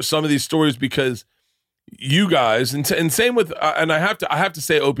hear some of these stories because you guys, and same with, and I have to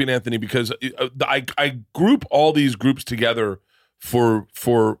say Opie and Anthony, because I group all these groups together for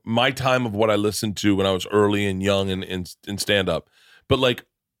my time of what I listened to when I was early and young and in stand-up. But like,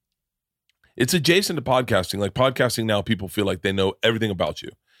 it's adjacent to podcasting. Like podcasting now, people feel like they know everything about you.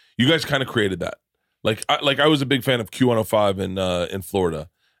 You guys kind of created that. Like I was a big fan of Q105 in Florida,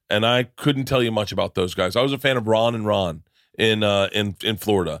 and I couldn't tell you much about those guys. I was a fan of Ron and Ron in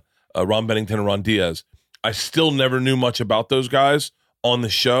Florida, Ron Bennington and Ron Diaz. I still never knew much about those guys on the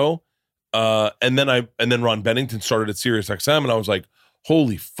show. And then Ron Bennington started at Sirius XM, and I was like,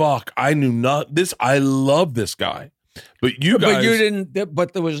 holy fuck, I knew not this. I love this guy. But you guys,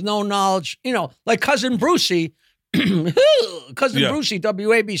 but there was no knowledge, like Cousin Brucey, Brucey,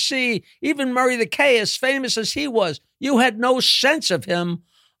 WABC, even Murray the K, as famous as he was, you had no sense of him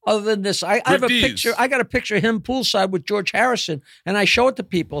other than this. I have a picture. I got a picture of him poolside with George Harrison, and I show it to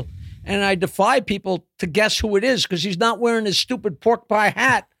people, and I defy people to guess who it is because he's not wearing his stupid pork pie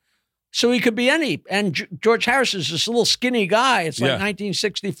hat So he could be any. And George Harris is this little skinny guy. It's like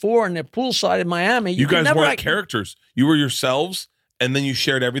 1964 and they're poolside in Miami. You guys weren't characters. You were yourselves, and then you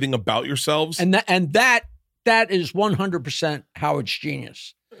shared everything about yourselves. And that is 100% Howard's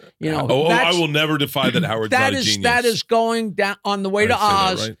genius. You know, I will never defy that Howard's not a genius. That is going down on the way to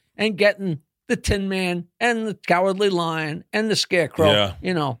Oz and getting the Tin Man and the Cowardly Lion and the Scarecrow. Yeah.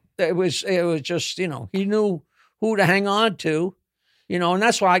 You know, it was just, you know, he knew who to hang on to. You know, and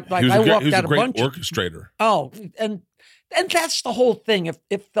that's why I walked out a bunch. He was a great orchestrator. Oh, and that's the whole thing.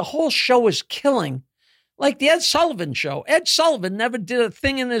 If the whole show is killing, like the Ed Sullivan Show, Ed Sullivan never did a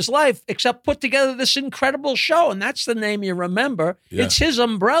thing in his life except put together this incredible show, and that's the name you remember. Yeah. It's his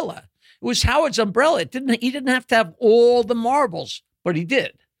umbrella. It was Howard's umbrella. He didn't have to have all the marbles, but he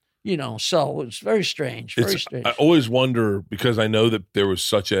did. You know, so it was very strange. Very strange. I always wonder, because I know that there was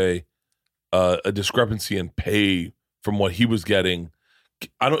such a discrepancy in pay from what he was getting.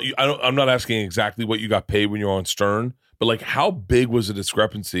 I'm not asking exactly what you got paid when you were on Stern, but like how big was the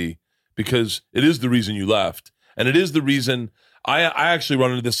discrepancy? Because it is the reason you left. And it is the reason I actually run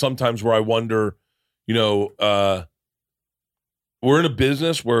into this sometimes where I wonder, you know, we're in a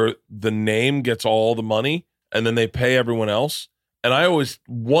business where the name gets all the money and then they pay everyone else. And I always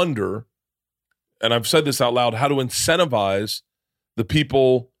wonder, and I've said this out loud, how to incentivize the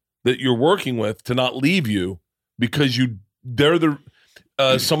people that you're working with to not leave you because they're the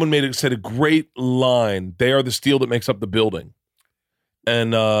someone said a great line. They are the steel that makes up the building,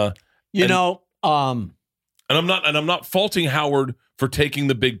 and I'm not faulting Howard for taking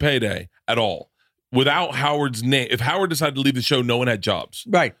the big payday at all. Without Howard's name, if Howard decided to leave the show, no one had jobs.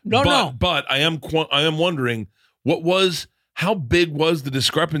 Right? No. But I am wondering how big was the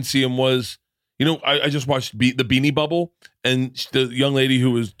discrepancy, and was. You know, I just watched the Beanie Bubble, and the young lady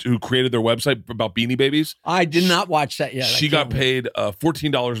who created their website about Beanie Babies. I did not watch that yet. She got paid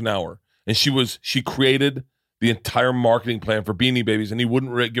 $14 an hour, and she created the entire marketing plan for Beanie Babies, and he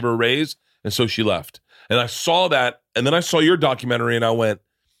wouldn't give her a raise, and so she left. And I saw that, and then I saw your documentary, and I went,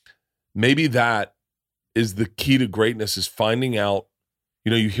 maybe that is the key to greatness: is finding out.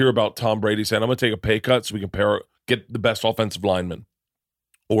 You know, you hear about Tom Brady saying, "I'm going to take a pay cut so we can get the best offensive linemen."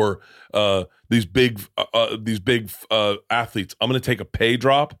 Or these big athletes, I'm going to take a pay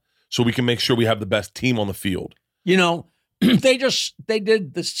drop so we can make sure we have the best team on the field. You know, they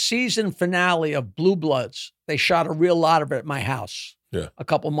did the season finale of Blue Bloods. They shot a real lot of it at my house a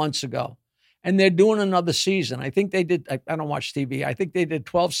couple months ago. And they're doing another season. I think they did, I don't watch TV. I think they did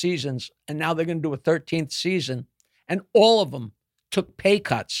 12 seasons, and now they're going to do a 13th season. And all of them took pay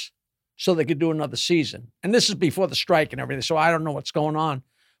cuts so they could do another season. And this is before the strike and everything, so I don't know what's going on.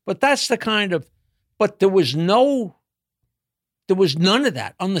 But that's the kind of, but there was none of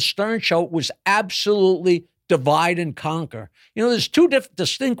that on the Stern Show. It was absolutely divide and conquer. You know, there's two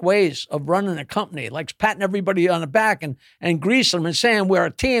distinct ways of running a company, like patting everybody on the back and greasing them and saying, we're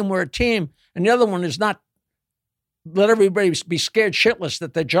a team. And the other one is not let everybody be scared shitless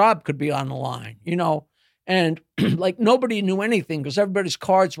that their job could be on the line, you know? And like nobody knew anything because everybody's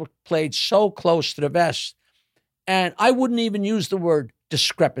cards were played so close to the vest. And I wouldn't even use the word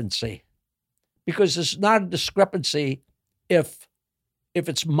discrepancy, because it's not a discrepancy if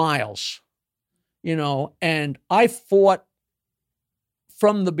it's miles, you know. And I fought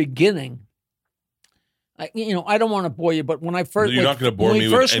from the beginning. I don't want to bore you, but when I first you're not going to bore me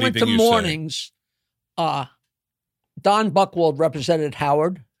with anything you say. When we first went to mornings, Don Buchwald represented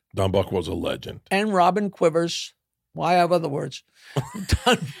Howard. Don Buchwald's a legend, and Robin Quivers. Why have other words?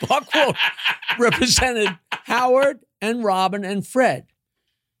 Don Buchwald represented Howard and Robin and Fred.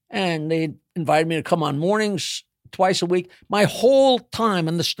 And they invited me to come on mornings twice a week. My whole time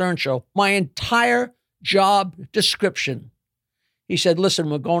on the Stern Show, my entire job description, he said,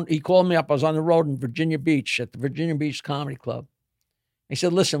 listen, he called me up. I was on the road in Virginia Beach at the Virginia Beach Comedy Club. He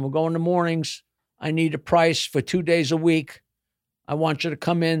said, listen, we're going to mornings. I need a price for 2 days a week. I want you to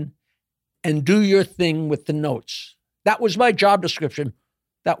come in and do your thing with the notes. That was my job description.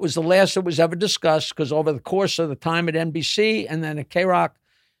 That was the last that was ever discussed, because over the course of the time at NBC and then at K-Rock,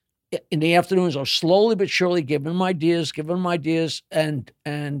 in the afternoons, I was slowly but surely giving him ideas, and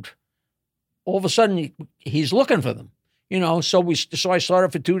all of a sudden he's looking for them, you know. So I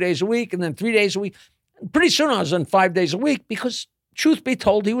started for 2 days a week, and then 3 days a week. Pretty soon I was on 5 days a week, because truth be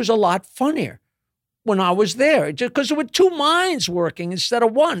told, he was a lot funnier when I was there, just because there were two minds working instead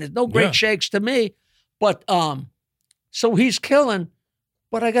of one. There's no great shakes to me, but so he's killing,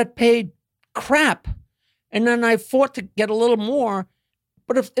 but I got paid crap, and then I fought to get a little more.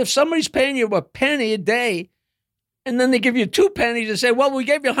 But if somebody's paying you a penny a day, and then they give you 2 pennies and say, well, we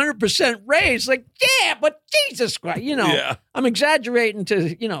gave you 100% raise, like, yeah, but Jesus Christ, you know, I'm exaggerating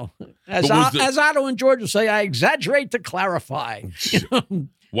to, you know, As Otto and George would say, I exaggerate to clarify.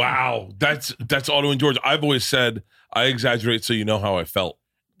 Wow, that's Otto and George. I've always said I exaggerate so you know how I felt.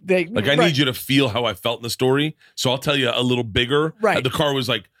 I need you to feel how I felt in the story. So I'll tell you a little bigger. Right. The car was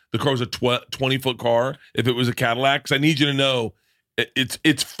a 20-foot car. If it was a Cadillac, 'cause I need you to know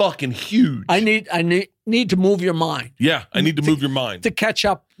it's fucking huge. I need to move your mind. Yeah, I need to move your mind to catch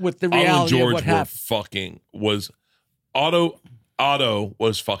up with the reality of what happened. Otto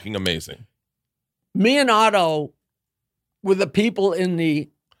was fucking amazing. Me and Otto were the people in the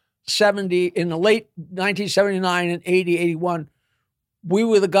late 1979 and 80, 81. We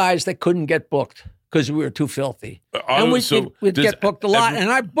were the guys that couldn't get booked because we were too filthy. And we'd get booked a lot.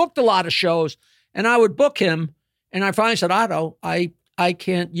 And I booked a lot of shows, and I would book him. And I finally said, Otto, I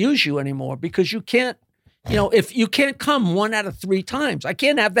can't use you anymore because you can't, if you can't come 1 out of 3 times. I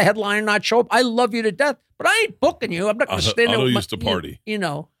can't have the headliner not show up. I love you to death, but I ain't booking you. I'm not going to stand there. Otto used to party.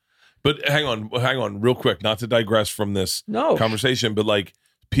 But hang on real quick, not to digress from this conversation, but like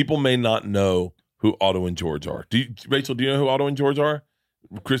people may not know who Otto and George are. Rachel, do you know who Otto and George are?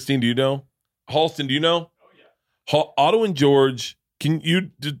 Christine, do you know? Halston, do you know? Oh, yeah. Otto and George, can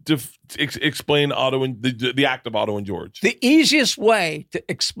you explain Otto and the act of Otto and George? The easiest way to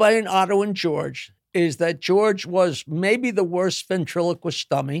explain Otto and George is that George was maybe the worst ventriloquist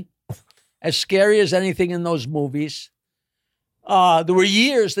dummy, as scary as anything in those movies. There were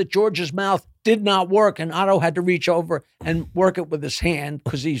years that George's mouth did not work, and Otto had to reach over and work it with his hand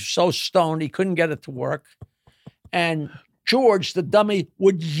because he's so stoned he couldn't get it to work. And George, the dummy,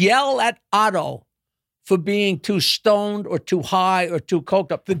 would yell at Otto for being too stoned or too high or too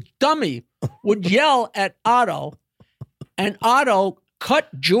coked up. The dummy would yell at Otto, and Otto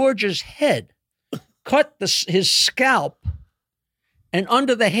cut George's head, cut his scalp, and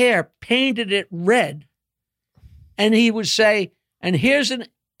under the hair painted it red. And he would say, and here's an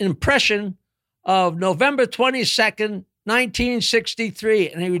impression of November 22nd, 1963.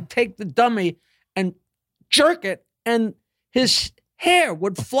 And he would take the dummy and jerk it, and his hair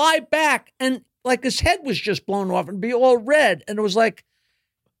would fly back, and like his head was just blown off and be all red. And it was like,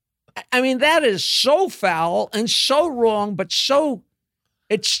 I mean, that is so foul and so wrong, but so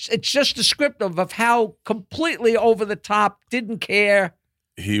it's just descriptive of how completely over the top, didn't care.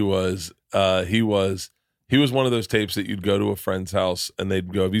 He was one of those tapes that you'd go to a friend's house and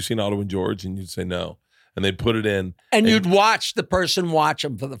they'd go, have you seen Otto and George? And you'd say no. And they'd put it in. And you'd watch the person watch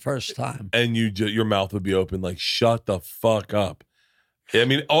him for the first time. And your mouth would be open like, shut the fuck up. I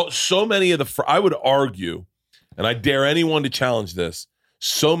mean, so many of I would argue, and I dare anyone to challenge this,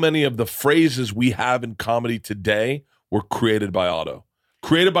 so many of the phrases we have in comedy today were created by Otto.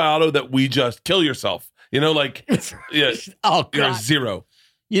 Created by Otto that we just kill yourself. Like, yeah, oh, God. You're zero.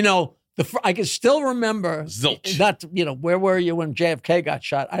 I can still remember. Zilch. Where were you when JFK got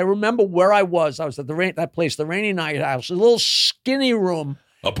shot? I remember where I was. I was at that place, the Rainy Night House, a little skinny room.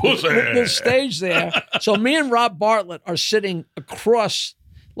 A pussy. With the stage there. So me and Rob Bartlett are sitting across,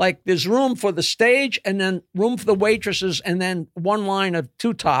 like there's room for the stage and then room for the waitresses and then one line of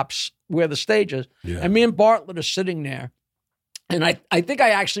 2 tops where the stage is. Yeah. And me and Bartlett are sitting there. And I think I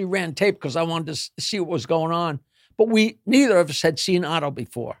actually ran tape because I wanted to see what was going on. But neither of us had seen Otto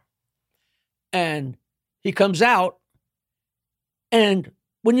before. And he comes out, and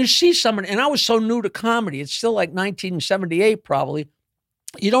when you see someone, and I was so new to comedy, it's still like 1978 probably,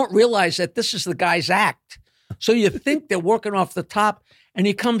 you don't realize that this is the guy's act. So you think they're working off the top, and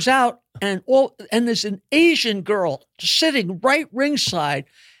he comes out, and there's an Asian girl sitting right ringside,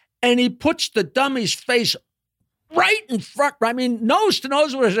 and he puts the dummy's face right in front, I mean, nose to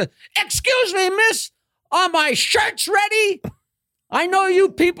nose with her. Excuse me, miss, are my shirts ready? I know you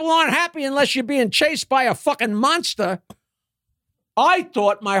people aren't happy unless you're being chased by a fucking monster. I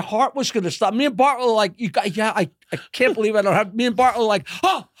thought my heart was going to stop. Me and Bart were like, I can't believe I don't have, me and Bart were like,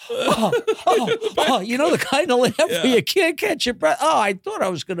 the kind of laugh where you can't catch your breath. Oh, I thought I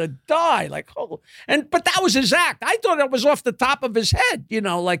was going to die. But that was his act. I thought it was off the top of his head,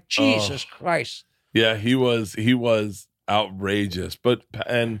 like Jesus Christ. Yeah, he was outrageous, but,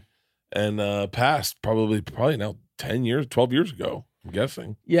 and passed probably now 10 years, 12 years ago, I'm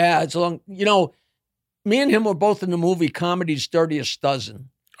guessing. Yeah, it's long. Me and him were both in the movie Comedy's Dirtiest Dozen.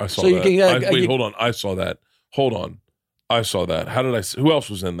 I saw that. Hold on. I saw that. Hold on. I saw that. Who else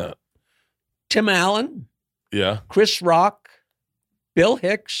was in that? Tim Allen. Yeah. Chris Rock. Bill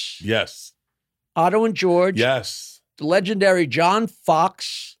Hicks. Yes. Otto and George. Yes. The legendary John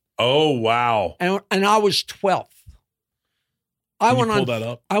Fox. Oh, wow. And I was 12th. I went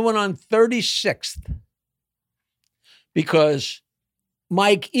on 36th. Because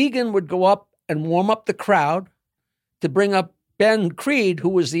Mike Egan would go up and warm up the crowd to bring up Ben Creed, who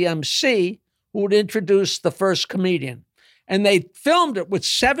was the MC, who would introduce the first comedian. And they filmed it with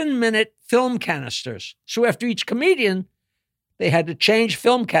 7-minute film canisters. So after each comedian, they had to change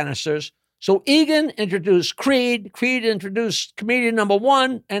film canisters. So Egan introduced Creed, Creed introduced comedian number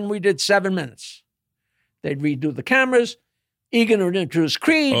 1, and we did 7 minutes. They'd redo the cameras. Egan would introduce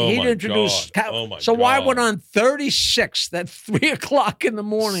Creed. He'd introduce. So I went on 36 at 3 o'clock in the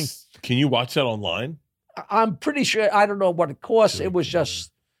morning. Can you watch that online? I'm pretty sure. I don't know what it cost. It was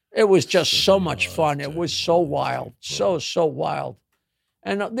just so much fun. It was so wild, so wild.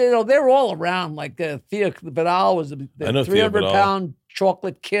 And they're all around. Like Thea Vidal was the 300-pound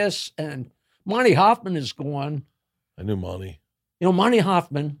chocolate kiss, and Monty Hoffman is gone. I knew Monty. Monty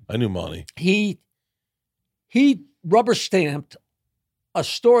Hoffman. I knew Monty. He rubber stamped a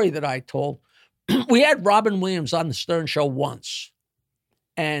story that I told. We had Robin Williams on the Stern Show once,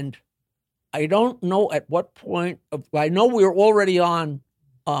 and I don't know at what point. I know we were already on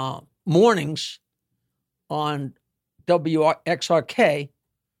mornings on WXRK,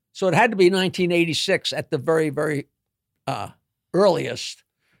 so it had to be 1986 at the very, very earliest.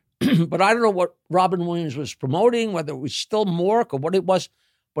 But I don't know what Robin Williams was promoting, whether it was still Mork or what it was.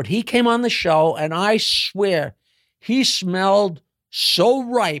 But he came on the show, and I swear he smelled so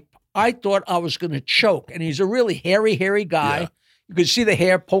ripe, I thought I was going to choke. And he's a really hairy guy. Yeah. You could see the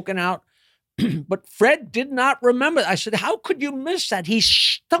hair poking out. But Fred did not remember. I said, how could you miss that? He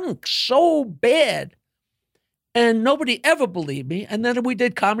stunk so bad. And nobody ever believed me. And then we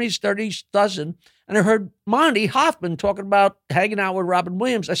did Comedy's Dirty Dozen, and I heard Monty Hoffman talking about hanging out with Robin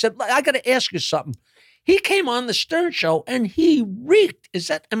Williams. I said, I got to ask you something. He came on the Stern Show, and he reeked.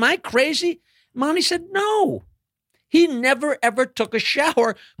 Am I crazy? Monty said, no. He never, ever took a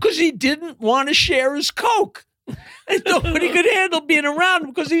shower because he didn't want to share his Coke. And nobody could handle being around him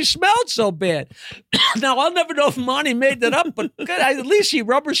because he smelled so bad. Now, I'll never know if Monty made that up, but good, at least he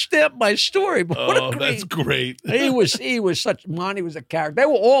rubber stamped my story. But that's great. Monty was a character. They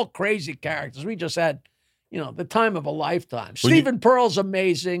were all crazy characters. We just had, the time of a lifetime. Stephen Pearl's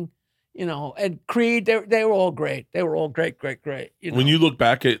amazing, and Creed, they were all great. They were all great. When you look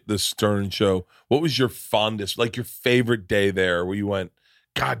back at the Stern Show, what was your fondest, like your favorite day there where you went,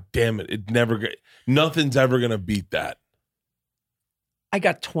 God damn it, nothing's ever going to beat that? I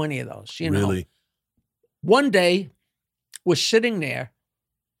got 20 of those, Really? One day, we're sitting there,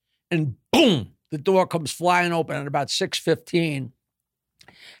 and boom, the door comes flying open at about 6:15,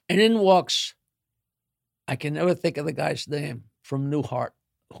 and in walks, I can never think of the guy's name, from Newhart.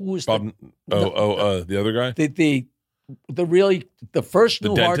 Who was Bob? The other guy? The first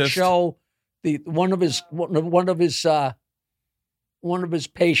Newhart dentist? show. One of his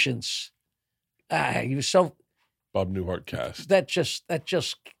patients. He was so Bob Newhart cast. That just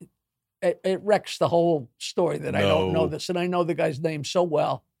it wrecks the whole story that I don't know this, and I know the guy's name so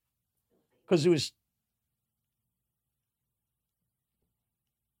well because it was.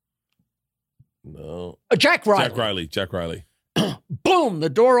 No. Jack Riley. Jack Riley. Boom! The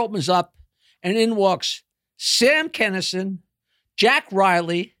door opens up, and in walks Sam Kinison, Jack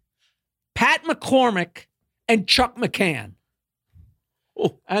Riley, Pat McCormick, and Chuck McCann.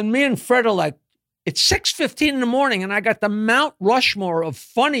 Oh. And me and Fred are like, it's 6:15 in the morning, and I got the Mount Rushmore of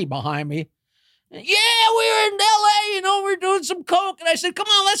funny behind me. And, yeah, we were in L.A., we're doing some Coke. And I said, come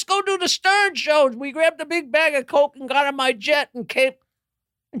on, let's go do the Stern Show. We grabbed a big bag of Coke and got in my jet and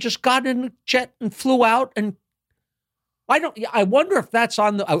just got in the jet and flew out. And I wonder if that's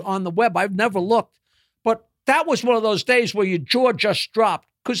on the web. I've never looked. But that was one of those days where your jaw just dropped.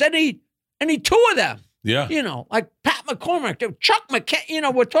 Because any two of them, yeah, like Pat McCormick, Chuck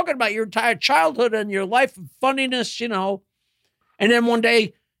McCann, we're talking about your entire childhood and your life of funniness, And then one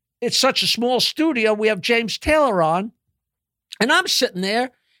day, it's such a small studio, we have James Taylor on, and I'm sitting there,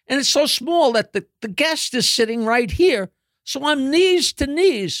 and it's so small that the guest is sitting right here. So I'm knees to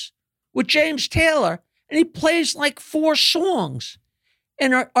knees with James Taylor, and he plays like 4 songs,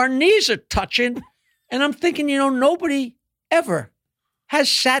 and our knees are touching, and I'm thinking, nobody ever has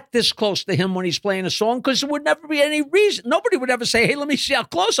sat this close to him when he's playing a song because there would never be any reason. Nobody would ever say, hey, let me see how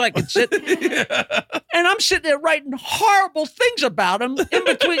close I can sit. Yeah. And I'm sitting there writing horrible things about him in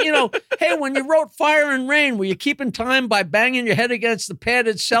between, hey, when you wrote Fire and Rain, were you keeping time by banging your head against the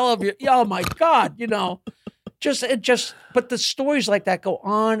padded cell of your, oh my God, but the stories like that go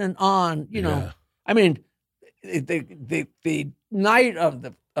on and on, Yeah. I mean, the night of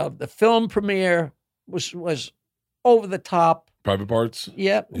the film premiere was over the top. Private Parts?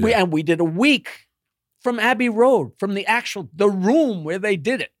 Yeah. We did a week from Abbey Road, from the room where they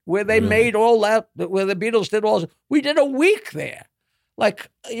did it, where they made all that, where the Beatles did all. We did a week there. Like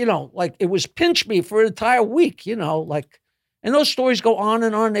it was pinch me for an entire week, And those stories go on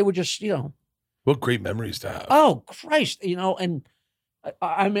and on. They were just, What great memories to have. oh, Christ, and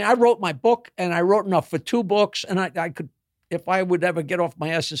I mean, I wrote my book and I wrote enough for 2 books, and I could, if I would ever get off my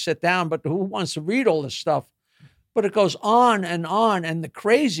ass and sit down, but who wants to read all this stuff? But it goes on, and the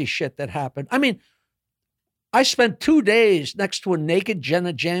crazy shit that happened. I mean, I spent 2 days next to a naked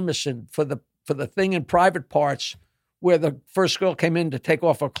Jenna Jameson for the thing in Private Parts where the first girl came in to take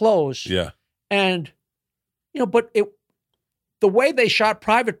off her clothes. Yeah. And, but the way they shot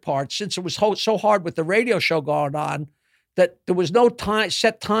Private Parts, since it was so hard with the radio show going on, that there was no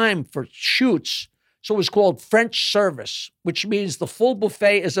set time for shoots. So it was called French service, which means the full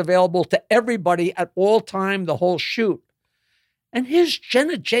buffet is available to everybody at all time, the whole shoot. And here's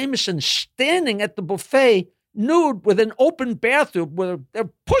Jenna Jameson standing at the buffet, nude, with an open bathroom, where their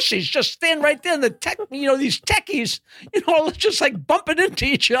pussies just stand right there. And these techies, just like bumping into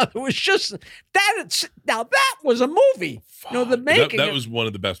each other. It was just now that was a movie. The making that was one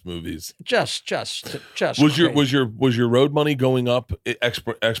of the best movies. Just was your road money going up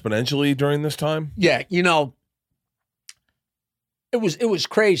exponentially during this time? Yeah, it was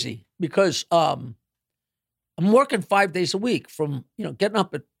crazy because I'm working 5 days a week from getting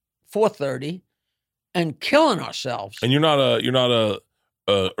up at 4:30 and killing ourselves. And you're not a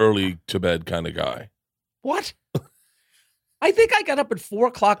early to bed kind of guy. What? I think I got up at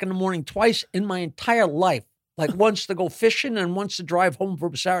 4:00 in the morning twice in my entire life. Like once to go fishing and once to drive home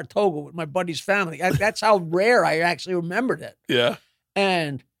from Saratoga with my buddy's family. That's how rare I actually remembered it. Yeah.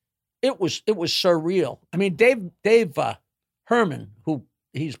 And it was surreal. I mean, Dave Herman, who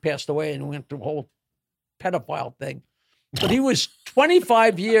he's passed away and went through a whole pedophile thing, but he was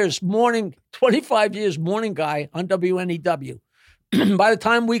 25 years morning guy on WNEW. By the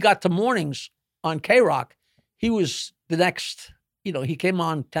time we got to mornings on K-Rock, he was the next, he came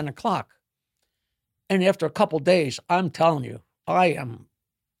on 10 o'clock. And after a couple of days, I'm telling you, I am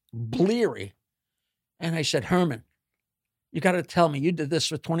bleary. And I said, Herman, you got to tell me, you did this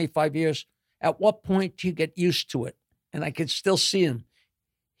for 25 years. At what point do you get used to it? And I could still see him.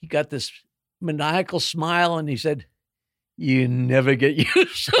 He got this maniacal smile and he said, you never get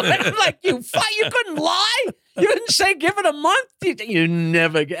used to it. I'm like, you couldn't lie? You didn't say give it a month? You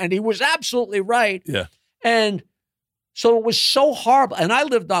never get. And he was absolutely right. Yeah. And so it was so horrible. And I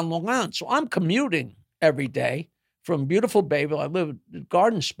lived on Long Island, so I'm commuting every day from beautiful Bayville. I live at a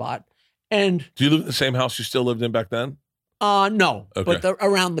garden spot. And do you live in the same house you still lived in back then? No, okay. But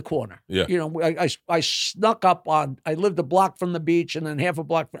around the corner. Yeah. I snuck up on, I lived a block from the beach and then half a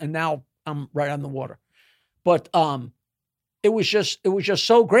block, and now I'm right on the water. But it was just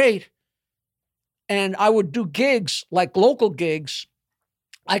so great. And I would do gigs, like local gigs.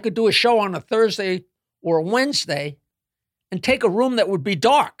 I could do a show on a Thursday or a Wednesday and take a room that would be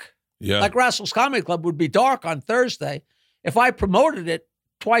dark. Yeah. Like Rascals Comedy Club would be dark on Thursday. If I promoted it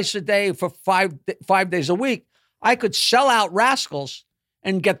twice a day for 5 days a week, I could sell out Rascals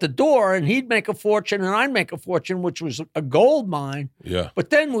and get the door, and he'd make a fortune and I'd make a fortune, which was a gold mine. Yeah.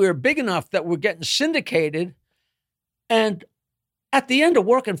 But then we were big enough that we're getting syndicated. And at the end of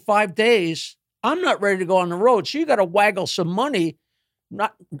working 5 days, I'm not ready to go on the road. So you got to waggle some money.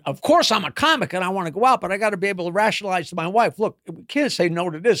 Of course, I'm a comic and I want to go out, but I got to be able to rationalize to my wife, look, we can't say no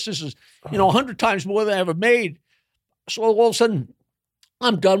to this. This is, 100 times more than I ever made. So all of a sudden,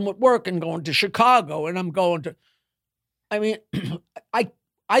 I'm done with work and going to Chicago, and I'm going to,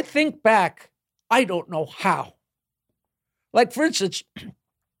 I think back, I don't know how. Like, for instance,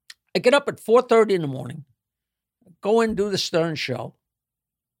 I get up at 4:30 in the morning, go in and do the Stern show,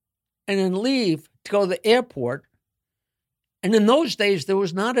 and then leave to go to the airport. And in those days, there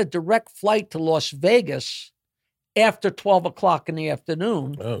was not a direct flight to Las Vegas after 12 o'clock in the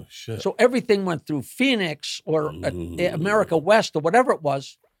afternoon. Oh, shit. So everything went through Phoenix or America West or whatever it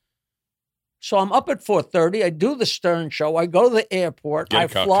was. So I'm up at 4:30. I do the Stern show. I go to the airport. I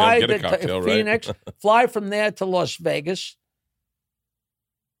fly to Phoenix, fly from there to Las Vegas.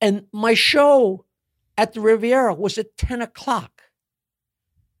 And my show at the Riviera was at 10 o'clock.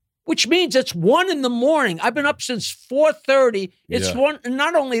 Which means it's 1 a.m. I've been up since 4:30. It's 1. And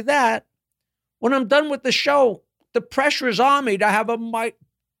not only that, when I'm done with the show, the pressure is on me to have a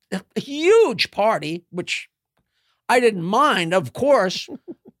huge party, which I didn't mind, of course.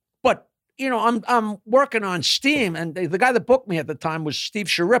 But, I'm working on Steam. And the guy that booked me at the time was Steve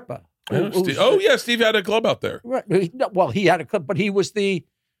Sharippa. Steve had a club out there. Right. Well, he had a club, but he was the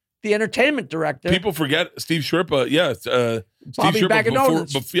entertainment director. People forget Steve Sharippa. Yeah. Bobby Steve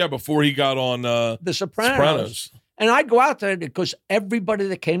Sharippa before he got on The Sopranos. And I'd go out there because everybody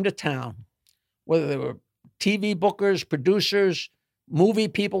that came to town, whether they were TV bookers, producers, movie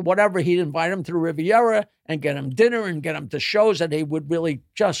people, whatever. He'd invite them to the Riviera and get them dinner and get them to shows that they would really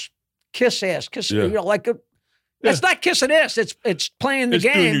just kiss ass, Yeah. That's not kissing ass. It's playing the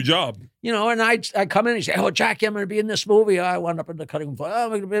game. It's doing your job. And I come in and say, "Oh, Jackie, I'm going to be in this movie." I wound up in the cutting room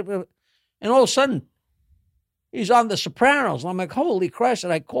floor. And all of a sudden, he's on The Sopranos. And I'm like, holy Christ.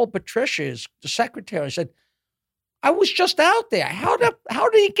 And I called Patricia, the secretary. I said, I was just out there. How did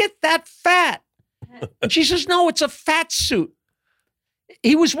he get that fat? And she says, no, it's a fat suit.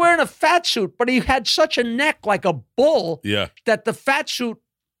 He was wearing a fat suit, but he had such a neck like a bull that the fat suit,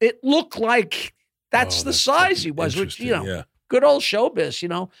 it looked like that's the size he was, which, good old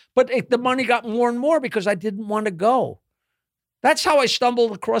showbiz, But the money got more and more because I didn't want to go. That's how I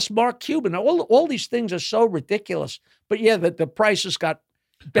stumbled across Mark Cuban. All these things are so ridiculous. But yeah, the prices got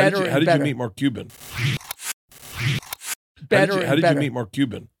better and better. How did you meet Mark Cuban? How did you meet Mark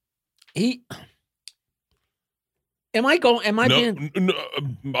Cuban? I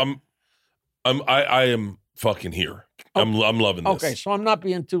am fucking here. I'm loving this. Okay, so I'm not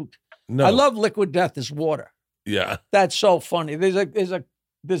being too. No. I love Liquid Death is Water. Yeah, that's so funny. There's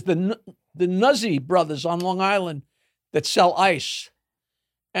the Nuzzy brothers on Long Island that sell ice,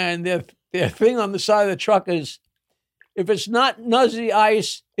 and their thing on the side of the truck is, if it's not Nuzzy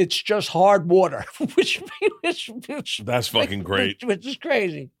ice, it's just hard water. which that's fucking great. Which is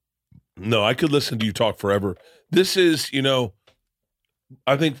crazy. No, I could listen to you talk forever. This is,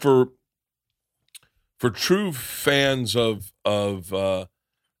 I think for true fans of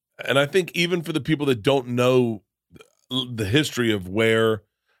and I think even for the people that don't know the history of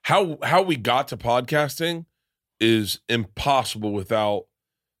how we got to podcasting is impossible without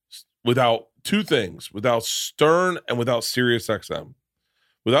two things, without Stern and without SiriusXM.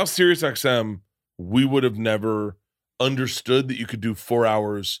 Without SiriusXM, we would have never understood that you could do 4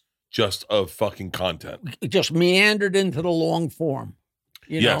 hours just of fucking content. It just meandered into the long form.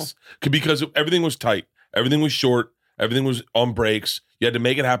 Yes, because everything was tight. Everything was short. Everything was on breaks. You had to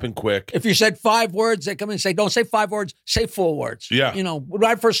make it happen quick. If you said 5 words, they come in and say, don't say 5 words, say 4 words. Yeah. When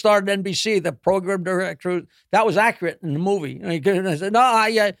I first started NBC, the program director, that was accurate in the movie. I said, no,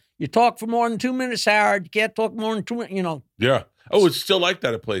 you talk for more than 2 minutes, Howard. You can't talk more than 2 minutes, Yeah. Oh, it's still like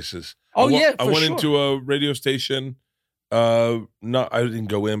that at places. I went into a radio station. I didn't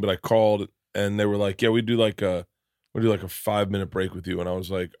go in, but I called and they were like, yeah, we do like a 5-minute break with you. And I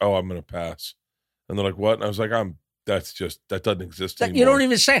was like, oh, I'm going to pass. And they're like, what? And I was like, that doesn't exist anymore. You don't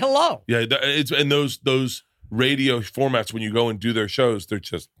even say hello. Yeah. And those radio formats, when you go and do their shows,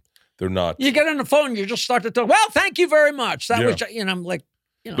 they're not. You get on the phone, you just start to talk. Well, thank you very much. That was, I'm like,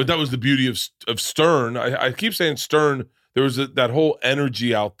 But that was the beauty of Stern. I keep saying Stern. There was that whole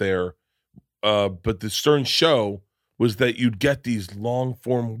energy out there. But the Stern show was that you'd get these long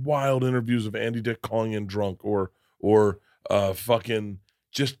form, wild interviews of Andy Dick calling in drunk or fucking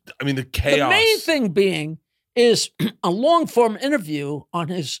just, the chaos. The main thing being is a long form interview on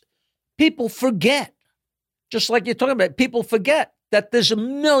his, people forget. Just like you're talking about, people forget that there's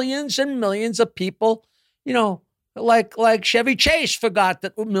millions and millions of people, like Chevy Chase forgot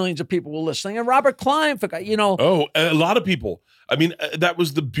that millions of people were listening, and Robert Klein forgot, Oh, a lot of people. That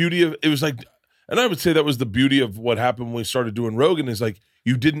was the beauty of it. Was like, and I would say that was the beauty of what happened when we started doing Rogan. Is like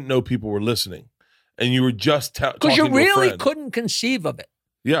you didn't know people were listening, and you were just because you really couldn't conceive of it.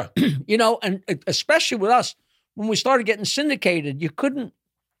 Yeah, and especially with us when we started getting syndicated, you couldn't.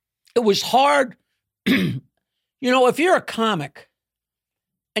 It was hard. If you're a comic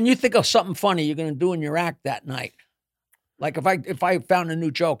and you think of something funny you're going to do in your act that night, like if I found a new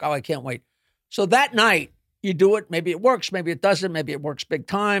joke, I can't wait. So that night you do it. Maybe it works. Maybe it doesn't. Maybe it works big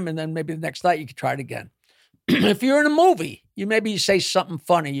time. And then maybe the next night you can try it again. If you're in a movie, you say something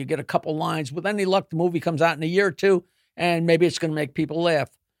funny. You get a couple lines. With any luck, the movie comes out in a year or two, and maybe it's going to make people laugh.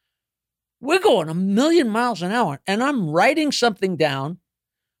 We're going a million miles an hour, and I'm writing something down,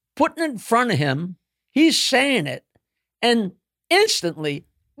 putting it in front of him. He's saying it, and instantly,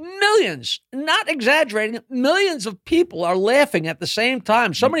 millions, not exaggerating, millions of people are laughing at the same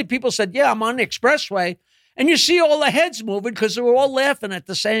time. So many people said, yeah, I'm on the expressway, and you see all the heads moving because they were all laughing at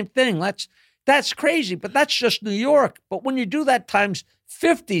the same thing. That's crazy, but that's just New York. But when you do that times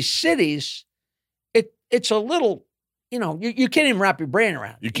 50 cities, it's a little, you can't even wrap your brain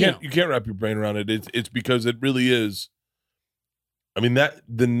around it. You can't wrap your brain around it. It's because it really is.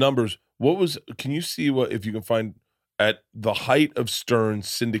 The numbers. Can you see if you can find at the height of Stern's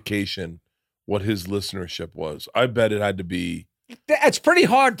syndication, what his listenership was? I bet it had to be. It's pretty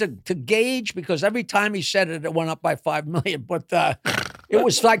hard to gauge because every time he said it, it went up by 5 million. But it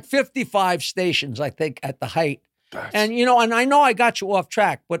was like 55 stations, I think, at the height. And I know I got you off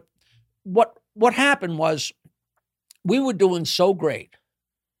track, but what happened was we were doing so great.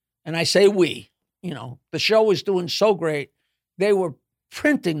 And I say we, the show was doing so great. They were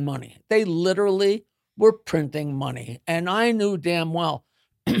printing money. They literally were printing money. And I knew damn well,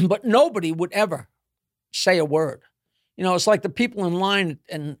 but nobody would ever say a word. It's like the people in line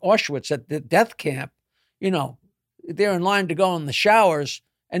in Auschwitz at the death camp, they're in line to go in the showers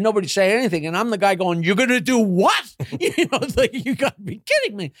and nobody say anything. And I'm the guy going, you're going to do what? It's like, you got to be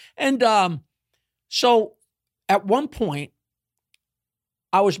kidding me. And so at one point,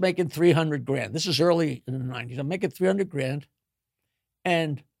 I was making $300,000. This is early in the 90s. I'm making $300,000.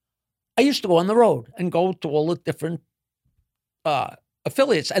 And I used to go on the road and go to all the different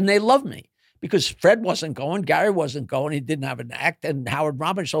affiliates. And they loved me because Fred wasn't going. Gary wasn't going. He didn't have an act. And Howard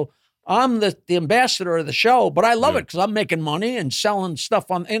Robin. So I'm the ambassador of the show. But I love it because I'm making money and selling stuff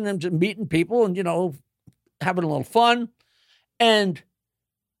and meeting people and, having a little fun. And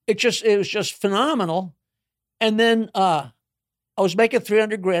it was just phenomenal. And then I was making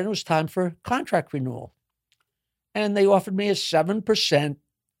 $300,000. It was time for contract renewal. And they offered me a 7%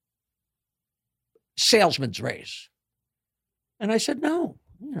 salesman's raise. And I said, no.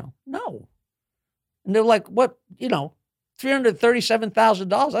 And they're like, what,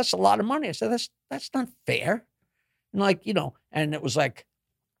 $337,000, that's a lot of money. I said, that's not fair. And and it was like,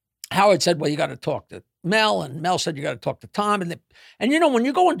 Howard said, well, you got to talk to Mel. And Mel said, you got to talk to Tom. And when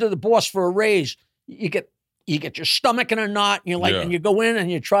you go into the boss for a raise, you get your stomach in a knot, and you're like, and you go in and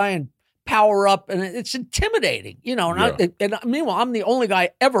you try and power up, and it's intimidating, And meanwhile, I'm the only guy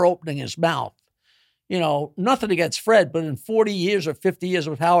ever opening his mouth. Nothing against Fred, but in 40 years or 50 years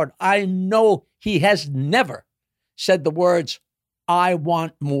with Howard, I know he has never said the words, I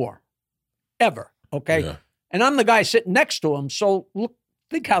want more, ever, okay? Yeah. And I'm the guy sitting next to him, so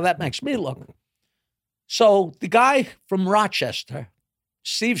think how that makes me look. So the guy from Rochester,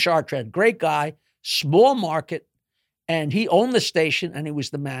 Steve Chartrand, great guy, small market, and he owned the station, and he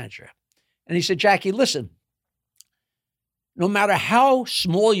was the manager. And he said, Jackie, listen, no matter how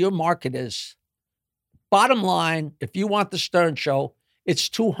small your market is, bottom line, if you want the Stern Show, it's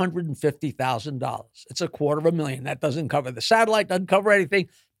 $250,000. It's $250,000. That doesn't cover the satellite, doesn't cover anything.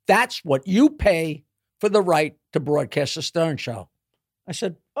 That's what you pay for the right to broadcast the Stern Show. I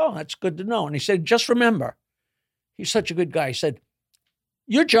said, oh, that's good to know. And he said, just remember, he's such a good guy. He said,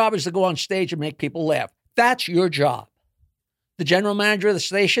 your job is to go on stage and make people laugh. That's your job. The general manager of the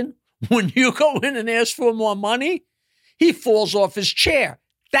station, when you go in and ask for more money, he falls off his chair.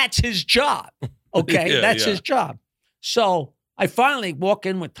 That's his job. Okay, that's his job. So I finally walk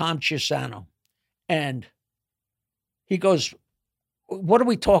in with Tom Chiusano, and he goes, what are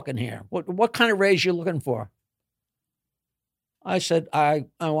we talking here? What kind of raise you looking for? I said, I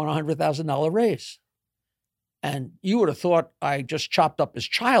want a $100,000 raise. And you would have thought I just chopped up his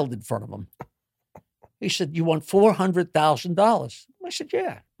child in front of him. He said, you want $400,000? I said,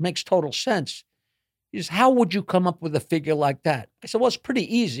 yeah, makes total sense. He says, how would you come up with a figure like that? I said, well, it's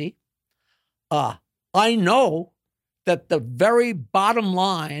pretty easy. I know that the very bottom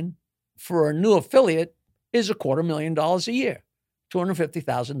line for a new affiliate is $250,000 a year,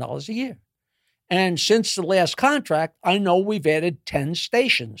 $250,000 a year. And since the last contract, I know we've added 10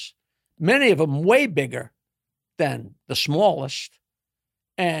 stations, many of them way bigger than the smallest.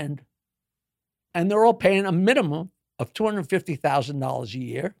 And they're all paying a minimum of $250,000 a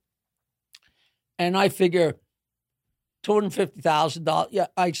year. And I figure $250,000. Yeah,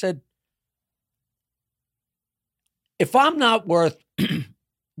 I said, if I'm not worth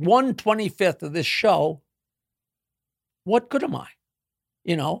 1/25 of this show, what good am I?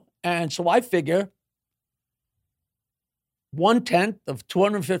 And so I figure 1/10 of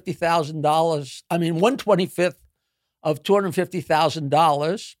 $250,000. I mean, 1/25 of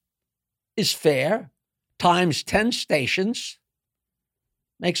 $250,000 is fair, times 10 stations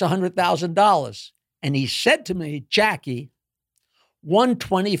makes $100,000. And he said to me, Jackie,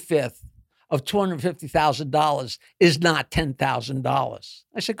 1/25 of $250,000 is not $10,000.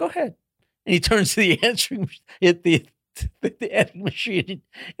 I said, go ahead. And he turns to the answering, hit the editing machine,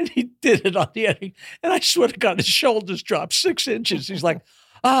 and he did it on the editing. And I swear to God, his shoulders dropped 6 inches. He's like,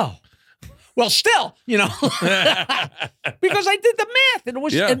 oh, well, still, because I did the math, and it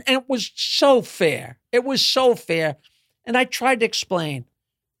was, and it was so fair. It was so fair. And I tried to explain,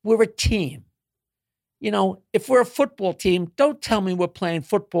 we're a team. If we're a football team, don't tell me we're playing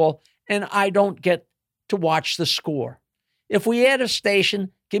football and I don't get to watch the score. If we add a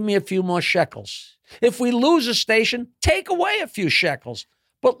station, give me a few more shekels. If we lose a station, take away a few shekels.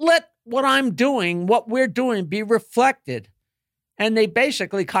 But let what we're doing be reflected. And they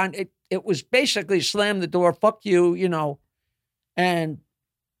basically it was basically slam the door, fuck you, and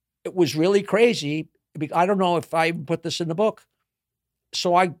it was really crazy. I don't know if I even put this in the book.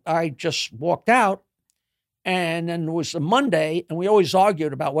 So I just walked out, and then it was a Monday, and we always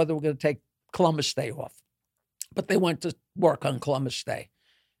argued about whether we're going to take Columbus Day off. But they went to work on Columbus Day.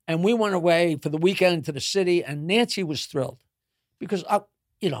 And we went away for the weekend to the city, and Nancy was thrilled because,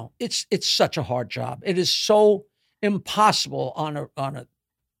 it's such a hard job. It is so impossible on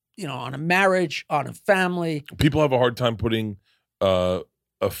a marriage, on a family. People have a hard time putting a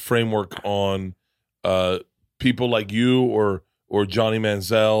framework on people like you or Johnny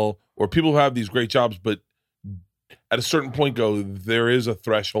Manziel or people who have these great jobs, but at a certain point there is a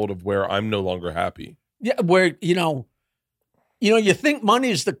threshold of where I'm no longer happy. Yeah, where, you think money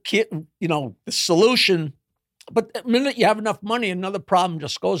is the solution, but the minute you have enough money, another problem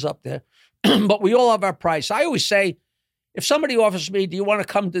just goes up there. But we all have our price. I always say, if somebody offers me, do you want to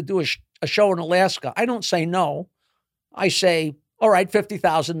come to do a show in Alaska? I don't say no. I say, all right,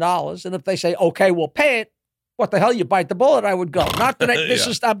 $50,000. And if they say, okay, we'll pay it, what the hell, you bite the bullet, I would go. Not that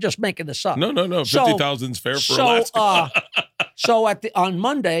I'm just making this up. No. 50,000 is fair for Alaska. So on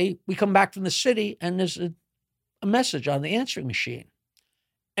Monday, we come back from the city, and there's a message on the answering machine.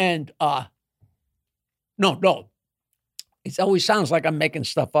 And no. It always sounds like I'm making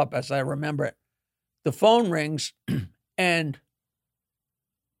stuff up as I remember it. The phone rings, and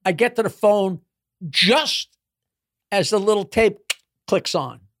I get to the phone just as the little tape clicks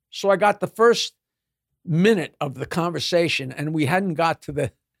on. So I got the first minute of the conversation, and we hadn't got to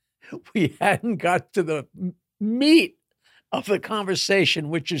the meat of the conversation,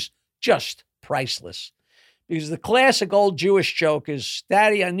 which is just priceless. Because the classic old Jewish joke is,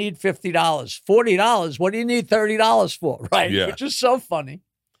 Daddy, I need $50, $40. What do you need $30 for? Right? Yeah. Which is so funny.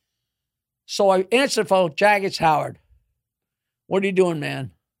 So I answer the phone, Jack, it's Howard. What are you doing,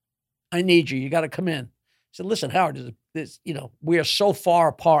 man? I need you. You got to come in. I said, listen, Howard, we are so far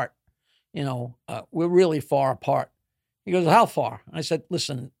apart. We're really far apart. He goes, how far? I said,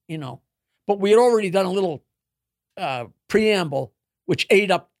 listen, but we had already done a little preamble, which ate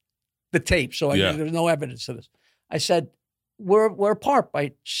up the tape. So there was no evidence of this. I said, we're apart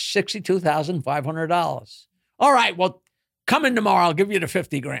by $62,500. All right, well, come in tomorrow. I'll give you the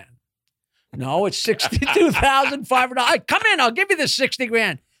 $50,000. No, it's $62,500. Come in. I'll give you the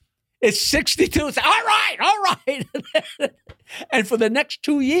 $60,000. It's $62,000. All right. And for the next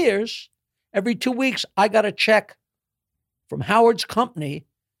 2 years, every 2 weeks, I got a check from Howard's company,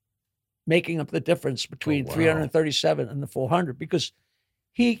 making up the difference between 337 and the 400, because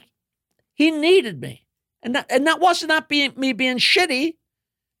he needed me, and that wasn't not being me being shitty.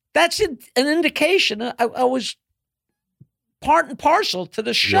 That's an indication I was part and parcel to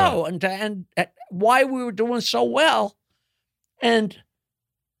the show and why we were doing so well, and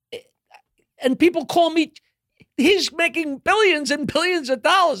people call me. He's making billions and billions of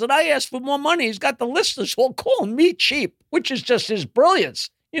dollars, and I ask for more money. He's got the listeners all calling me cheap, which is just his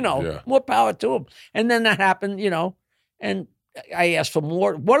brilliance. More power to him. And then that happened, and I asked for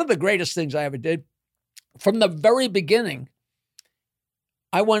more. One of the greatest things I ever did, from the very beginning,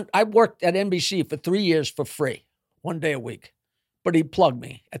 I worked at NBC for 3 years for free, 1 day a week. But he plugged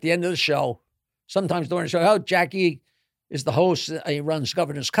me at the end of the show, sometimes during the show. Oh, Jackie is the host. He runs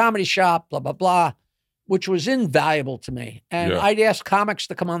Governor's Comedy Shop, blah, blah, blah, which was invaluable to me. And I'd ask comics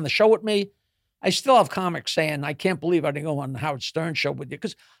to come on the show with me. I still have comics saying, I can't believe I didn't go on the Howard Stern show with you.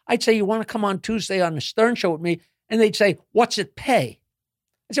 Because I'd say, you want to come on Tuesday on the Stern show with me? And they'd say, what's it pay?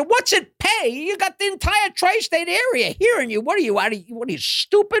 I said, what's it pay? You got the entire tri-state area hearing you. What are you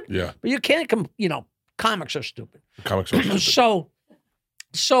stupid? Yeah. But you can't come, comics are stupid. Comics are stupid.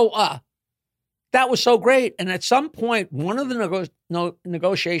 So that was so great. And at some point, one of the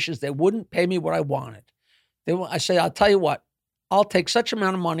negotiations, they wouldn't pay me what I wanted. I say, I'll tell you what, I'll take such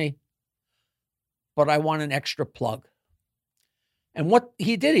amount of money, but I want an extra plug. And what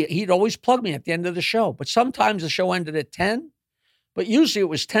he did, he'd always plug me at the end of the show. But sometimes the show ended at 10, but usually it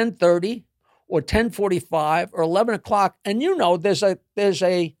was 10:30 or 10:45 or 11 o'clock. And there's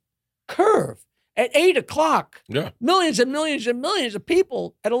a curve. At 8 o'clock, millions and millions and millions of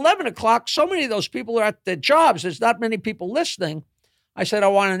people. At 11 o'clock, so many of those people are at their jobs. There's not many people listening. I said, I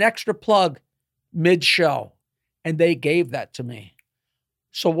want an extra plug mid-show. And they gave that to me.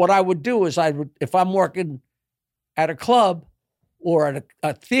 So what I would do is if I'm working at a club or at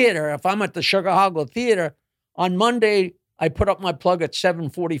a theater, if I'm at the Sugar Theater, on Monday, I put up my plug at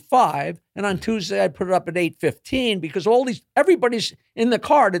 7:45, and on Tuesday I put it up at 8:15 because everybody's in the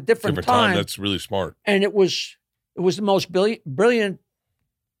car at a different time. That's really smart. And it was the most brilliant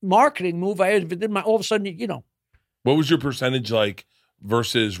marketing move I ever did. All of a sudden, What was your percentage like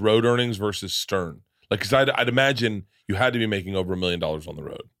versus road earnings versus Stern? Like, because I'd imagine you had to be making over $1 million on the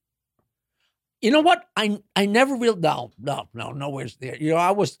road. You know what? I never really, no, nowhere's there. You know,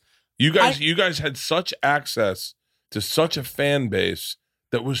 I was. You guys had such access to such a fan base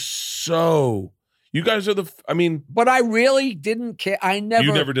that was so. You guys are but I really didn't care. You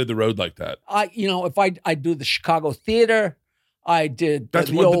never did the road like that. If I do the Chicago theater, I did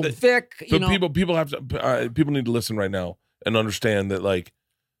the old Vic. So people have to. People need to listen right now and understand that, like,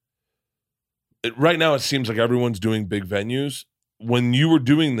 right now it seems like everyone's doing big venues. When you were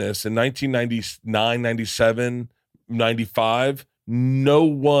doing this in 1999, 97, 95, no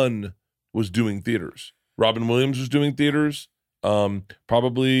one was doing theaters. Robin Williams was doing theaters.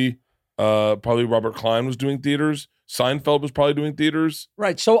 Probably Robert Klein was doing theaters. Seinfeld was probably doing theaters.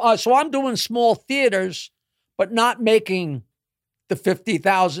 Right. So I'm doing small theaters, but not making the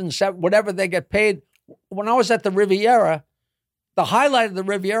 50,000, whatever they get paid. When I was at the Riviera, the highlight of the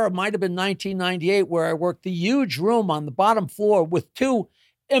Riviera might have been 1998, where I worked the huge room on the bottom floor with two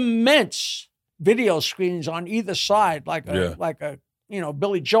immense video screens on either side, like a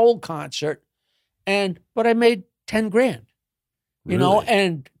Billy Joel concert. But I made 10 grand, you know,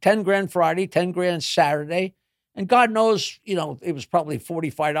 and 10 grand Friday, 10 grand Saturday. And God knows, you know, it was probably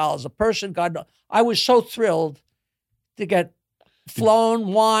 $45 a person. God knows. I was so thrilled to get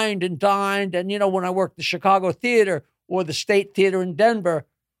flown, wined, and dined. And, you know, when I worked the Chicago Theater or the State Theater in Denver,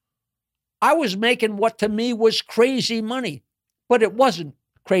 I was making what to me was crazy money, but it wasn't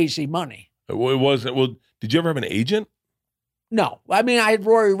crazy money. It wasn't. Well, did you ever have an agent? No. I mean, I had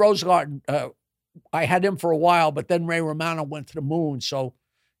Rory Rosengarten. I had him for a while, but then Ray Romano went to the moon. So,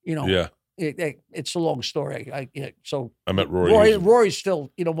 you know, it's a long story. I met Rory. Rory's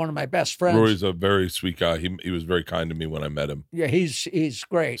still, you know, one of my best friends. Rory's a very sweet guy. He was very kind to me when I met him. Yeah, he's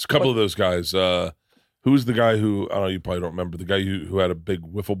great. It's a couple of those guys. Who's the guy who, I don't know, you probably don't remember, the guy who had a big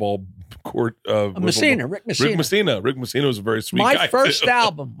wiffle ball court? Rick Messina. Rick Messina was a very sweet guy. My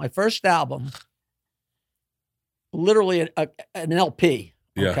first album, literally an LP,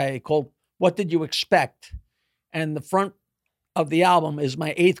 called What Did You Expect? And the front of the album is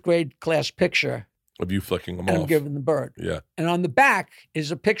my 8th grade class picture. Of you flicking them and off. I'm giving the bird. Yeah. And on the back is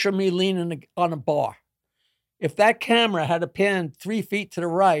a picture of me leaning on a bar. If that camera had a pan 3 feet to the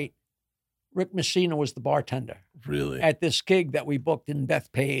right, Rick Messina was the bartender. Really? At this gig that we booked in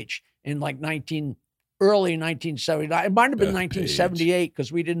Bethpage in like early 1979. It might have been 1978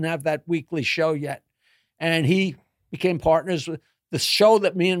 because we didn't have that weekly show yet. And he became partners with the show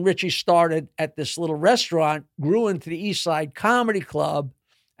that me and Richie started at this little restaurant, grew into the East Side Comedy Club,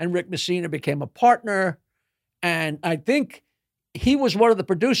 and Rick Messina became a partner. And I think he was one of the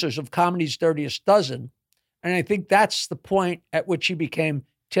producers of Comedy's Dirtiest Dozen. And I think that's the point at which he became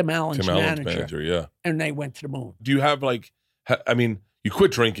Tim Allen's manager. Yeah. And they went to the moon. Do you have you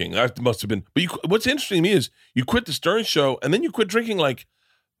quit drinking. That must have been, but what's interesting to me is you quit the Stern Show and then you quit drinking like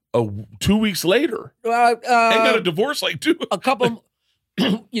 2 weeks later. And got a divorce like two. A couple,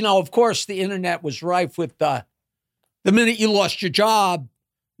 you know, of course the internet was rife with the minute you lost your job,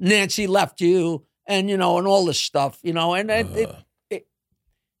 Nancy left you and, you know, and all this stuff, you know, and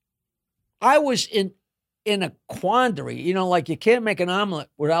I was in a quandary, you know, like you can't make an omelet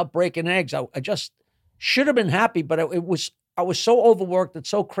without breaking eggs. I just should have been happy, but I was so overworked and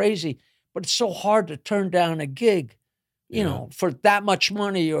so crazy, but it's so hard to turn down a gig, you know, for that much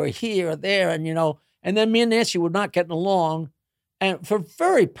money or here or there. And, you know, and then me and Nancy were not getting along and for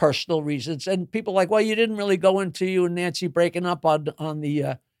very personal reasons. And people like, well, you didn't really go into you and Nancy breaking up on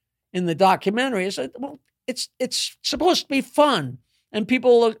the, in the documentary. I said, well, it's supposed to be fun. And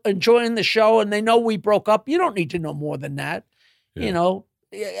people are enjoying the show and they know we broke up. You don't need to know more than that, you know,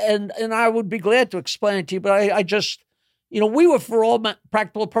 and I would be glad to explain it to you. But I just, you know, we were for all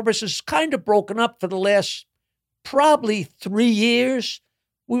practical purposes kind of broken up for the last probably 3 years.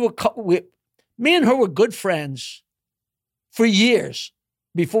 Me and her were good friends for years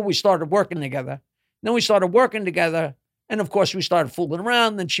before we started working together. Then we started working together. And of course we started fooling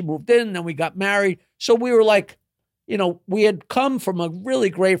around. Then she moved in, then we got married. So we were like, you know, we had come from a really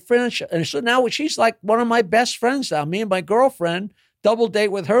great friendship. And so now she's like one of my best friends now. Me and my girlfriend double date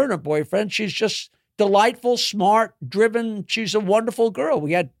with her and her boyfriend. She's just delightful, smart, driven. She's a wonderful girl.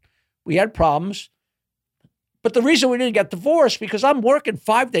 We had problems. But the reason we didn't get divorced, because I'm working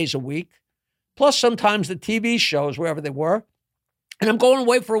 5 days a week, plus sometimes the TV shows, wherever they were. And I'm going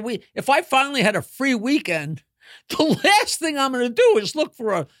away for a week. If I finally had a free weekend, the last thing I'm going to do is look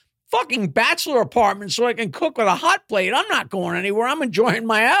for a fucking bachelor apartment so I can cook with a hot plate. I'm not going anywhere. I'm enjoying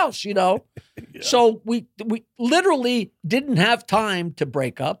my house, you know? Yeah. So we literally didn't have time to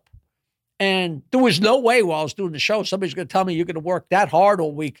break up. And there was no way while I was doing the show, somebody's going to tell me you're going to work that hard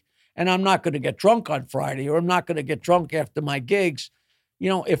all week and I'm not going to get drunk on Friday or I'm not going to get drunk after my gigs.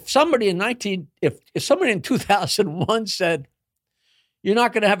 if somebody if somebody in 2001 said, you're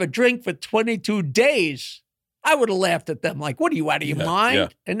not going to have a drink for 22 days, I would have laughed at them like, what are you, out of your mind? Yeah.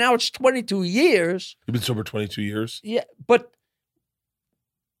 And now it's 22 years. You've been sober 22 years? Yeah, but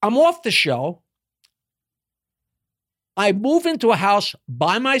I'm off the show. I move into a house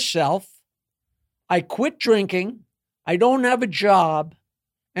by myself. I quit drinking. I don't have a job,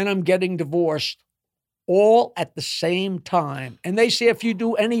 and I'm getting divorced all at the same time. And they say if you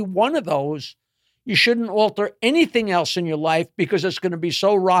do any one of those, you shouldn't alter anything else in your life because it's going to be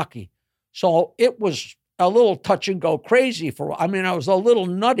so rocky. So it was a little touch and go crazy I was a little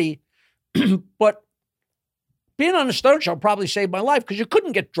nutty, but being on the Stone Show probably saved my life because you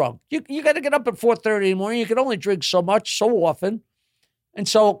couldn't get drunk. You got to get up at 4:30 in the morning. You could only drink so much, so often. And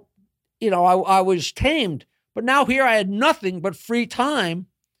so, I was tamed. But now here I had nothing but free time.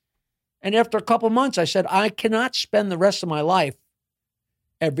 And after a couple months, I said, I cannot spend the rest of my life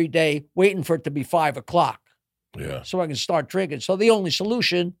every day waiting for it to be 5 o'clock. Yeah. So I can start drinking. So the only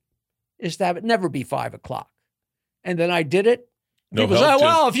solution is to have it never be 5 o'clock. And then I did it. No People help, say,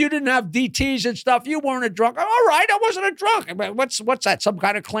 well, if you didn't have DTs and stuff, you weren't a drunk. All right, I wasn't a drunk. I mean, what's that? Some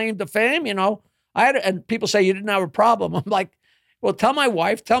kind of claim to fame, and people say you didn't have a problem. I'm like, well, tell my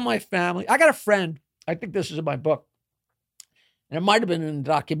wife, tell my family. I got a friend. I think this is in my book, and it might have been in the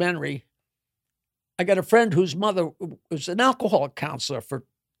documentary. I got a friend whose mother was an alcoholic counselor for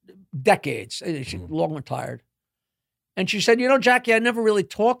decades. She's long retired. And she said, Jackie, I never really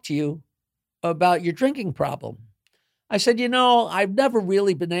talked to you about your drinking problem. I said, I've never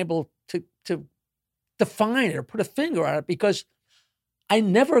really been able to define it or put a finger on it because I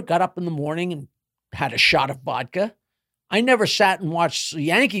never got up in the morning and had a shot of vodka. I never sat and watched the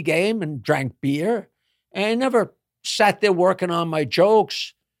Yankee game and drank beer. And I never sat there working on my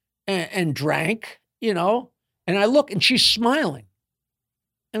jokes and drank, And I look and she's smiling.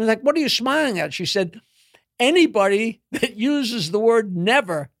 And I was like, what are you smiling at? She said, anybody that uses the word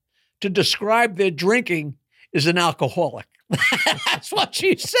never to describe their drinking is an alcoholic. That's what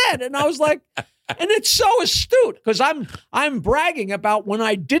she said. And I was like, and it's so astute because I'm bragging about when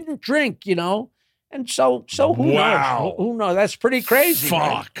I didn't drink, And so who knows? Who knows? That's pretty crazy. Fuck.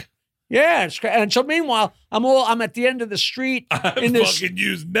 Right? Yeah. And so meanwhile, I'm at the end of the street. I fucking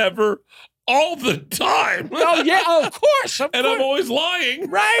use never all the time. Oh, yeah, of course. And I'm always lying.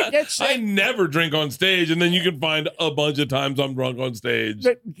 Right. I never drink on stage, and then you can find a bunch of times I'm drunk on stage.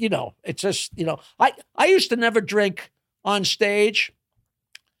 It's just, I used to never drink on stage,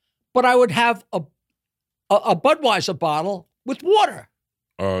 but I would have a Budweiser bottle with water.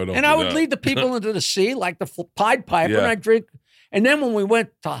 Oh, and I would lead the people into the sea like the Pied Piper, and I'd drink. And then when we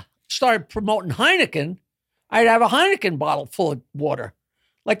started promoting Heineken, I'd have a Heineken bottle full of water.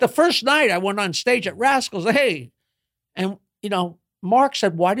 Like the first night I went on stage at Rascals, hey, and, Mark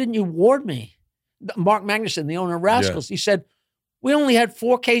said, why didn't you warn me? Mark Magnuson, the owner of Rascals, he said, we only had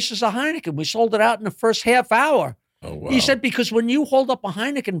 4 cases of Heineken. We sold it out in the first half hour. Oh, wow. He said, because when you hold up a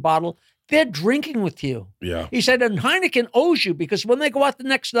Heineken bottle, they're drinking with you. Yeah. He said, and Heineken owes you because when they go out the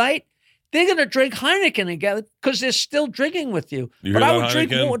next night, they're going to drink Heineken again because they're still drinking with you. But I would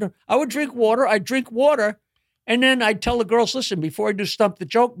drink water. I'd drink water. And then I'd tell the girls, listen, before I do Stump the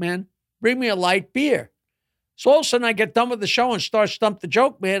Joke Man, bring me a light beer. So all of a sudden I get done with the show and start Stump the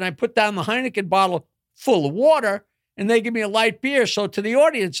Joke Man. I put down the Heineken bottle full of water and they give me a light beer. So to the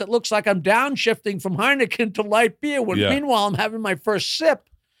audience, it looks like I'm downshifting from Heineken to light beer when meanwhile I'm having my first sip.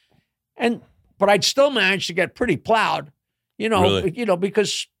 But I'd still manage to get pretty plowed, Really?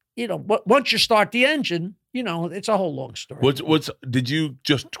 Because, once you start the engine, it's a whole long story. Did you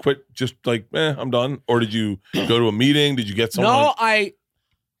just quit? Just like, I'm done? Or did you go to a meeting? Did you get someone? No, I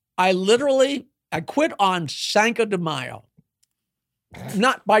quit on Cinco de Mayo.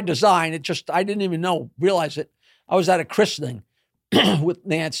 Not by design. I didn't even realize it. I was at a christening with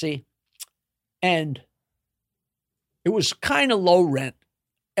Nancy and it was kind of low rent.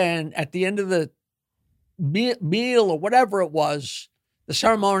 And at the end of the meal or whatever it was, the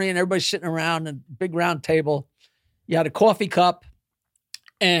ceremony and everybody's sitting around a big round table. You had a coffee cup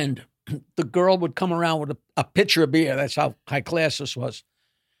and the girl would come around with a pitcher of beer. That's how high class this was.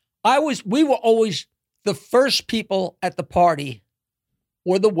 We were always the first people at the party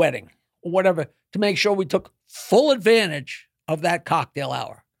or the wedding or whatever to make sure we took full advantage of that cocktail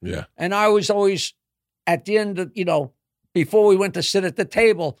hour. Yeah. And I was always at the end of, before we went to sit at the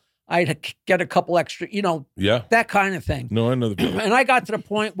table, I'd get a couple extra, that kind of thing. No, I know the feeling. And I got to the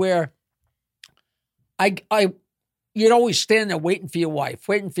point where you'd always stand there waiting for your wife.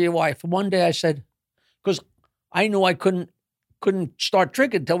 And one day I said, because I knew I couldn't couldn't start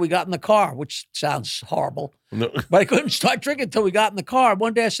drinking until we got in the car, which sounds horrible. No. But I couldn't start drinking until we got in the car.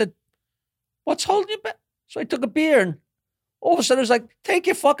 One day I said, what's holding you back? So I took a beer, and all of a sudden it was like, take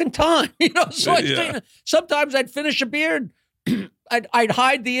your fucking time. So sometimes I'd finish a beer and I'd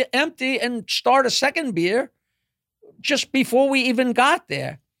hide the empty and start a second beer just before we even got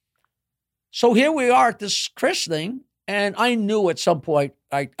there. So here we are at this christening, and I knew at some point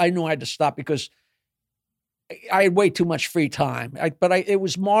I knew I had to stop because I had way too much free time. It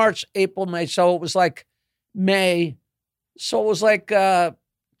was March, April, May, so it was like May. So it was like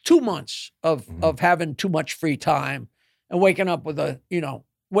 2 months of having too much free time and waking up with a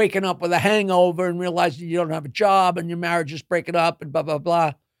hangover and realizing you don't have a job and your marriage is breaking up and blah, blah,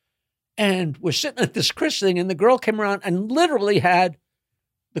 blah. And we're sitting at this christening, and the girl came around and literally had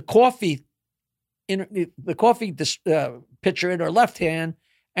the coffee pitcher in her left hand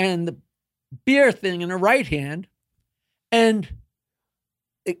and the beer thing in her right hand. And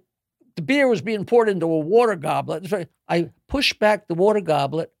the beer was being poured into a water goblet. I pushed back the water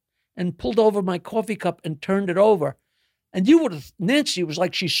goblet and pulled over my coffee cup and turned it over. And Nancy was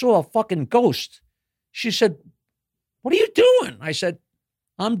like she saw a fucking ghost. She said, what are you doing? I said,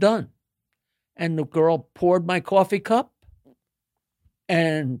 I'm done. And the girl poured my coffee cup.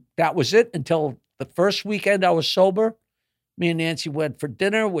 And that was it until the first weekend I was sober. Me and Nancy went for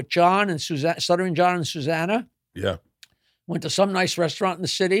dinner with John and Stuttering John and Susanna. Yeah. Went to some nice restaurant in the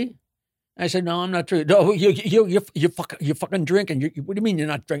city. I said, no, I'm not drinking. No, you're fucking drinking. What do you mean you're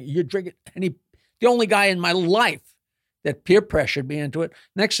not drinking? You're drinking. And the only guy in my life that peer pressured me into it.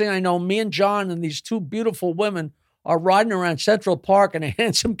 Next thing I know, me and John and these two beautiful women are riding around Central Park in a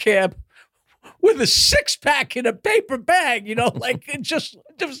handsome cab with a 6-pack in a paper bag, like it just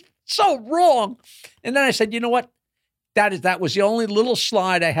so wrong. And then I said, you know what? That was the only little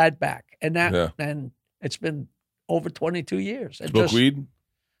slide I had back. And and it's been over 22 years. Smoke weed?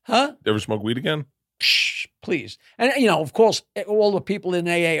 Huh? Ever smoke weed again? Psh, please. And, of course, all the people in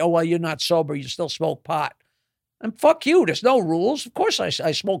AA, oh, well, you're not sober. You still smoke pot. And fuck you. There's no rules. Of course I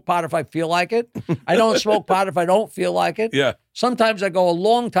smoke pot if I feel like it. I don't smoke pot if I don't feel like it. Yeah. Sometimes I go a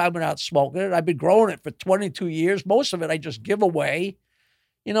long time without smoking it. I've been growing it for 22 years. Most of it I just give away.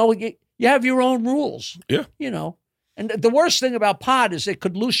 You have your own rules. Yeah. And the worst thing about pot is it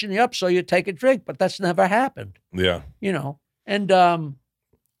could loosen you up so you take a drink, but that's never happened. Yeah. And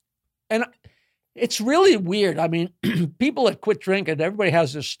it's really weird. I mean, people that quit drinking, everybody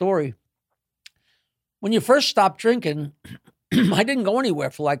has this story. When you first stopped drinking, I didn't go anywhere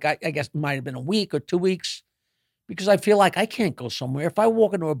for I guess it might have been a week or 2 weeks because I feel like I can't go somewhere. If I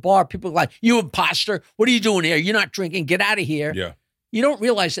walk into a bar, people are like, you imposter. What are you doing here? You're not drinking. Get out of here. Yeah. You don't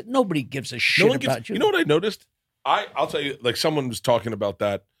realize that nobody gives a shit about you. You know what I noticed? I'll tell you, someone was talking about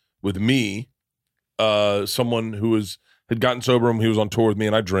that with me. Someone who had gotten sober and he was on tour with me,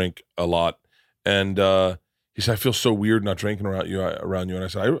 and I drink a lot. And he said, I feel so weird not drinking around you. And I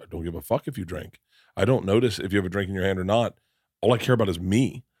said, I don't give a fuck if you drink. I don't notice if you have a drink in your hand or not. All I care about is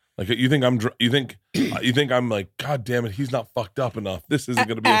me. Like you think I'm like, God damn it, he's not fucked up enough. This isn't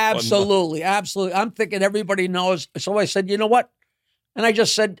going to be absolutely. I'm thinking everybody knows. So I said, you know what? And I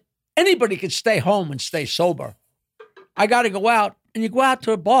just said, anybody could stay home and stay sober. I got to go out, and you go out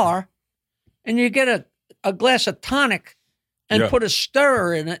to a bar, and you get a glass of tonic, and put a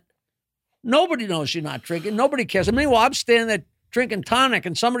stirrer in it. Nobody knows you're not drinking. Nobody cares. I mean, well, I'm standing there drinking tonic,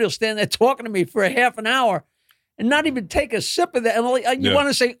 and somebody will stand there talking to me for a half an hour and not even take a sip of that. And you want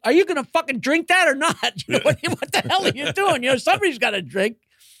to say, are you going to fucking drink that or not? What the hell are you doing? Somebody's got to drink.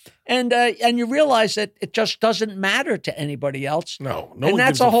 And you realize that it just doesn't matter to anybody else. No. And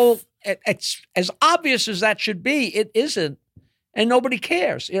that's it's as obvious as that should be. It isn't. And nobody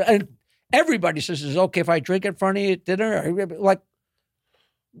cares. And everybody says, it's okay if I drink in front of you at dinner. Like,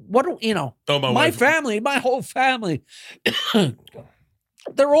 what do my whole family,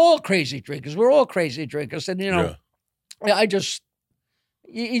 they're all crazy drinkers. We're all crazy drinkers. And, I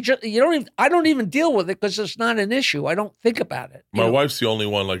don't even deal with it because it's not an issue. I don't think about it. My wife's the only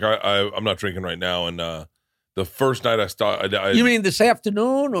one. Like I'm not drinking right now. And the first night I started, you mean this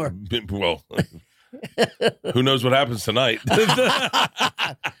afternoon or? Well, who knows what happens tonight?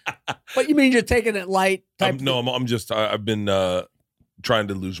 But you mean you're taking it light? I've been trying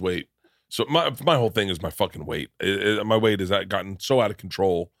to lose weight. So my whole thing is my fucking weight. My weight has gotten so out of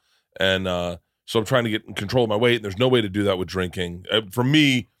control. And so I'm trying to get in control of my weight. And there's no way to do that with drinking. For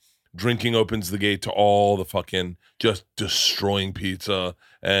me, drinking opens the gate to all the fucking just destroying pizza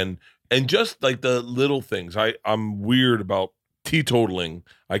and just like the little things. I'm weird about teetotaling.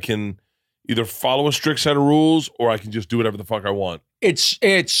 I can either follow a strict set of rules or I can just do whatever the fuck I want. It's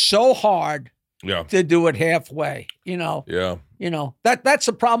so hard to do it halfway, Yeah. That's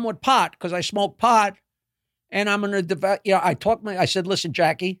the problem with pot, because I smoke pot, and I'm going to, I said, listen,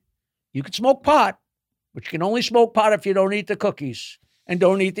 Jackie, you can smoke pot, but you can only smoke pot if you don't eat the cookies and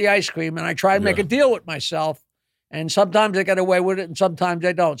don't eat the ice cream. And I try and make a deal with myself. And sometimes I get away with it, and sometimes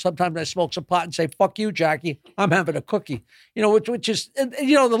I don't. Sometimes I smoke some pot and say, fuck you, Jackie, I'm having a cookie. Which is,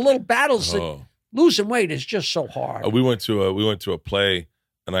 the little battles that losing weight is just so hard. We went to a play,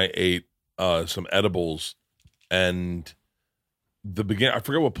 and I ate some edibles, and I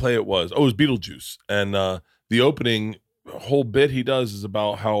forget what play it was. Oh, it was Beetlejuice. And the opening whole bit he does is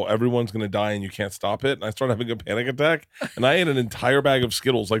about how everyone's going to die and you can't stop it. And I started having a panic attack, and I ate an entire bag of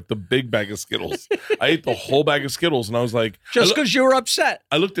Skittles, like the big bag of Skittles. I ate the whole bag of Skittles, and I was like, just because you were upset.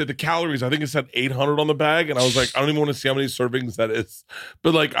 I looked at the calories. I think it said 800 on the bag, and I was like, I don't even want to see how many servings that is.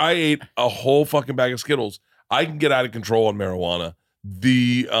 But like, I ate a whole fucking bag of Skittles. I can get out of control on marijuana.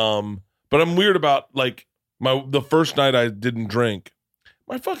 But I'm weird about like the first night I didn't drink.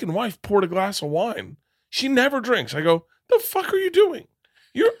 My fucking wife poured a glass of wine. She never drinks. I go, the fuck are you doing?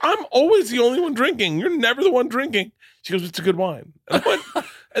 I'm always the only one drinking. You're never the one drinking. She goes, it's a good wine.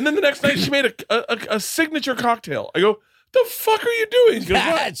 And then the next night she made a signature cocktail. I go, the fuck are you doing? She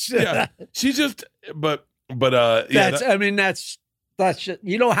goes, yeah. She just, but that's just,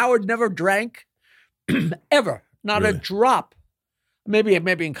 Howard never drank ever, not really? A drop. Maybe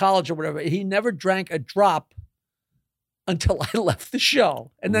in college or whatever. He never drank a drop until I left the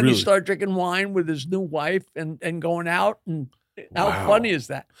show. And then he started drinking wine with his new wife and going out. And how funny is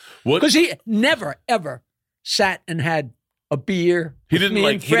that? Because he never, ever sat and had a beer with me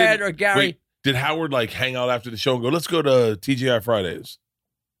and Fred or Gary. Wait, did Howard like hang out after the show and go, let's go to TGI Fridays?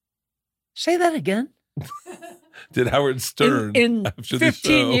 Say that again. Did Howard Stern in after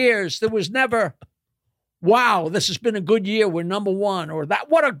 15 years, there was never, wow, this has been a good year. We're number one. Or that,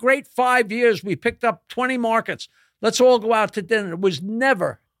 what a great 5 years. We picked up 20 markets. Let's all go out to dinner. It was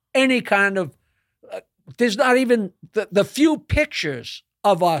never any kind of, there's not even, the few pictures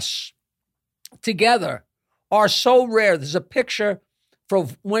of us together are so rare. There's a picture from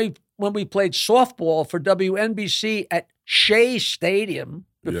when we played softball for WNBC at Shea Stadium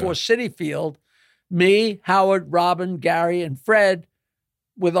before Citi Field. Me, Howard, Robin, Gary, and Fred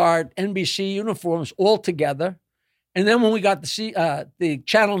with our NBC uniforms all together. And then when we got to see the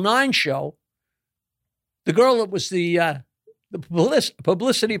Channel 9 show, the girl that was the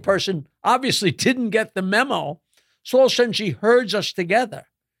publicity person obviously didn't get the memo. So all of a sudden she herds us together.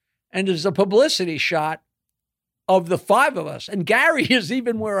 And there's a publicity shot of the five of us. And Gary is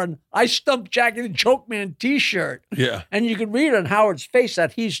even wearing I Stumped Jackie the Joke Man t-shirt. Yeah. And you can read on Howard's face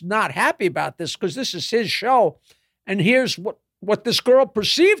that he's not happy about this because this is his show. And here's what this girl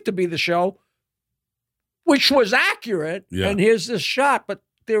perceived to be the show, which was accurate. Yeah. And here's this shot. But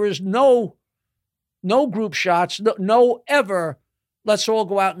there is no group shots, no ever, let's all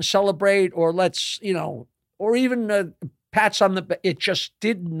go out and celebrate, or let's, or even pats on the back. It just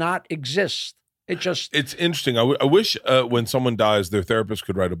did not exist. It's interesting. I wish when someone dies, their therapist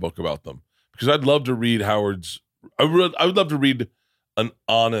could write a book about them, because I'd love to read I would love to read an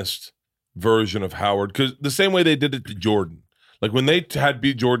honest version of Howard, because the same way they did it to Jordan, like when they had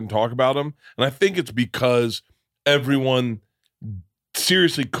B. Jordan talk about him, and I think it's because everyone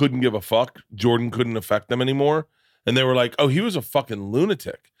seriously couldn't give a fuck. Jordan couldn't affect them anymore. And they were like, oh, he was a fucking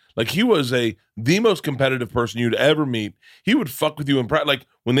lunatic. Like, he was the most competitive person you'd ever meet. He would fuck with you in practice. Like,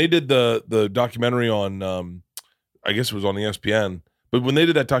 when they did the documentary on, I guess it was on ESPN, but when they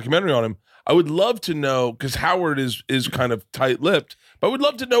did that documentary on him, I would love to know, because Howard is kind of tight-lipped, but I would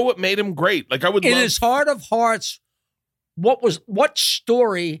love to know what made him great. Like, in his heart of hearts, what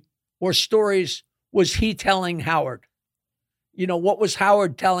story or stories was he telling Howard? What was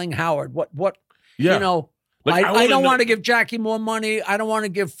Howard telling Howard? Yeah. Like, I don't want to give Jackie more money. I don't want to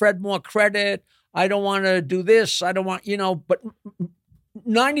give Fred more credit. I don't want to do this. I don't want, but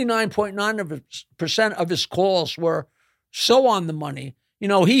 99.9% of his calls were so on the money.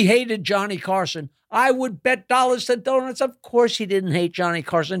 He hated Johnny Carson. I would bet dollars to donuts. Of course he didn't hate Johnny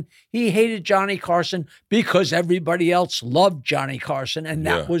Carson. He hated Johnny Carson because everybody else loved Johnny Carson, and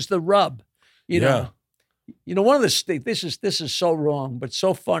that was the rub. You know, one of the this is so wrong, but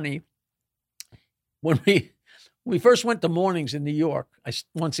so funny. When we first went to mornings in New York, I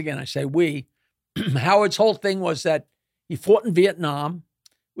say we, Howard's whole thing was that he fought in Vietnam,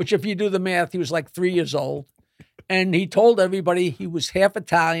 which if you do the math, he was like 3 years old. And he told everybody he was half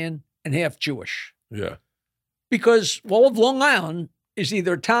Italian and half Jewish. Yeah. Because all of Long Island is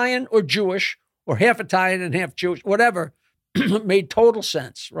either Italian or Jewish, or half Italian and half Jewish, whatever. It made total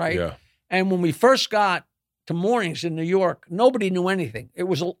sense, right? Yeah. And when we first got to mornings in New York, nobody knew anything. It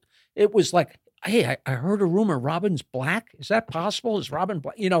was like hey, I heard a rumor Robin's black. Is that possible? Is Robin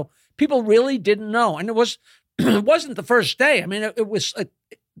black? You know, people really didn't know. And it wasn't the first day. I mean, it was,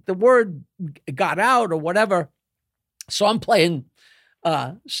 the word got out or whatever. So I'm playing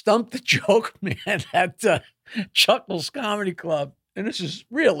Stump the Joke Man at Chuckles Comedy Club. And this is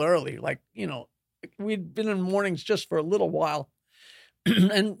real early. Like, you know, we'd been in mornings just for a little while.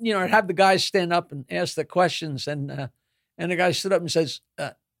 And, you know, I'd have the guys stand up and ask the questions. And the guy stood up and says,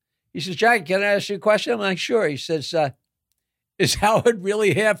 he says, Jackie, can I ask you a question? I'm like, sure. He says, is Howard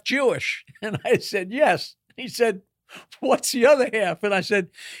really half Jewish? And I said, yes. He said, what's the other half? And I said,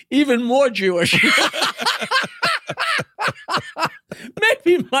 even more Jewish.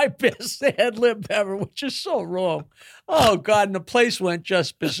 Maybe my best ad lib ever, which is so wrong. Oh, God. And the place went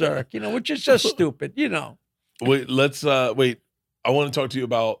just berserk, you know, which is just stupid, you know. Wait, wait. I want to talk to you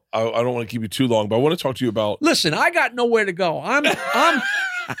about, I don't want to keep you too long, but I want to talk to you about. Listen, I got nowhere to go. I'm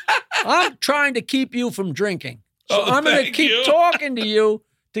trying to keep you from drinking. So I'm going to keep talking to you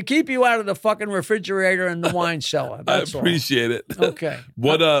to keep you out of the fucking refrigerator and the wine cellar. That's I appreciate it. Okay.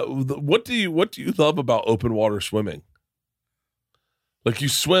 What do you love about open water swimming? Like you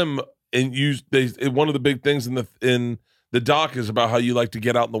swim and one of the big things in the doc is about how you like to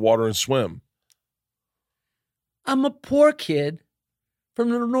get out in the water and swim. I'm a poor kid from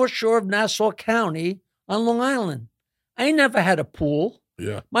the North Shore of Nassau County on Long Island. I never had a pool.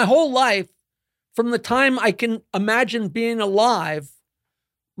 Yeah. My whole life, from the time I can imagine being alive,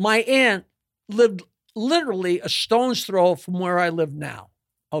 my aunt lived literally a stone's throw from where I live now.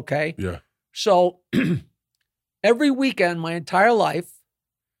 Okay? Yeah. So every weekend, my entire life,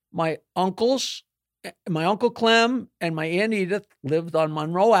 my Uncle Clem and my Aunt Edith lived on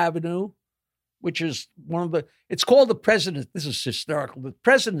Monroe Avenue, which is it's called the President. This is hysterical. The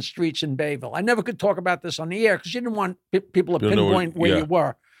President Streets in Bayville. I never could talk about this on the air because you didn't want people to pinpoint where you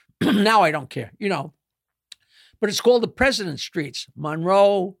were. Now I don't care, you know. But it's called the President Streets.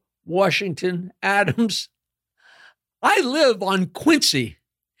 Monroe, Washington, Adams. I live on Quincy.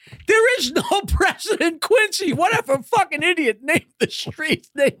 There is no President Quincy. Whatever fucking idiot named the street.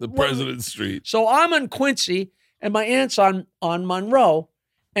 The President Street. So I'm on Quincy and my aunt's on Monroe.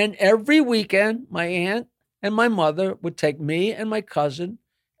 And every weekend, my aunt and my mother would take me and my cousin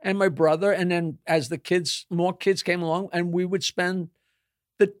and my brother. And then as more kids came along, and we would spend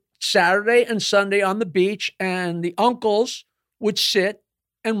the Saturday and Sunday on the beach. And the uncles would sit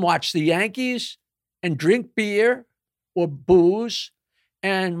and watch the Yankees and drink beer or booze.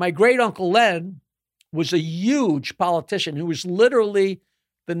 And my great uncle Len was a huge politician who was literally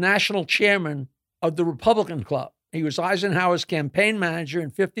the national chairman of the Republican Club. He was Eisenhower's campaign manager in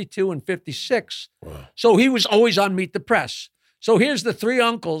 52 and 56. Wow. So he was always on Meet the Press. So here's the three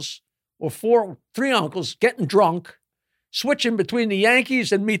uncles getting drunk, switching between the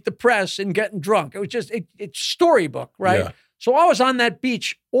Yankees and Meet the Press and getting drunk. It was just, it's storybook, right? Yeah. So I was on that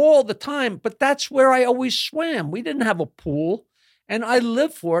beach all the time, but that's where I always swam. We didn't have a pool, and I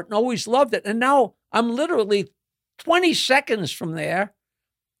lived for it and always loved it. And now I'm literally 20 seconds from there,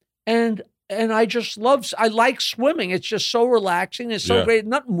 and I like swimming. It's just so relaxing. It's so great.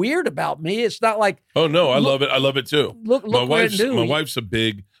 Nothing weird about me. It's not like, oh no, I love it. I love it too. Look my wife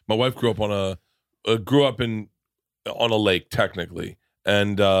grew up on a lake technically.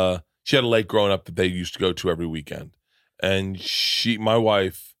 And she had a lake growing up that they used to go to every weekend. And my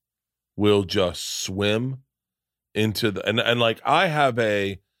wife will just swim into and like, I have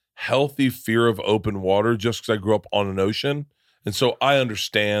a healthy fear of open water just because I grew up on an ocean. And so I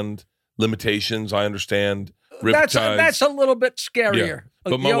understand limitations. I understand riptides. That's a little bit scarier. Yeah.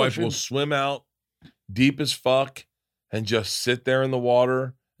 But my wife will swim out deep as fuck and just sit there in the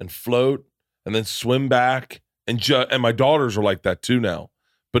water and float and then swim back. And my daughters are like that too now.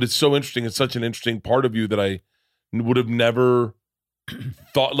 But it's so interesting. It's such an interesting part of you that I would have never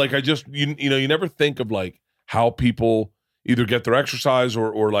thought. Like you never think of like how people either get their exercise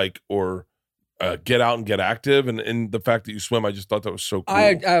or get out and get active, and the fact that you swim, I just thought that was so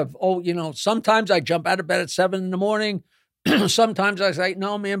cool. Sometimes I jump out of bed at 7 a.m. Sometimes I say,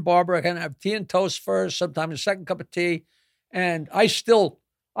 no, me and Barbara are gonna have tea and toast first. Sometimes a second cup of tea, and I still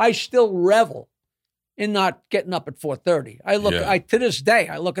revel in not getting up at 4:30. To this day,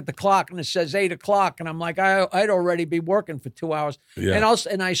 I look at the clock and it says 8 o'clock, and I'm like, I'd already be working for 2 hours. Yeah.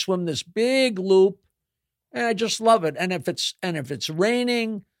 And I swim this big loop, and I just love it. And if it's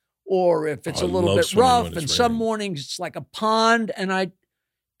raining, or if it's a little bit rough, and some mornings it's like a pond, and I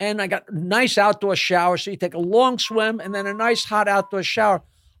got a nice outdoor shower. So you take a long swim and then a nice hot outdoor shower.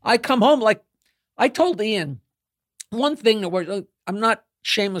 I come home, like I told Ian, one thing I'm not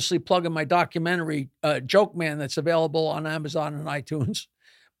shamelessly plugging my documentary, Joke Man, that's available on Amazon and iTunes.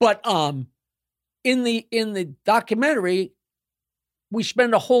 But in the documentary, we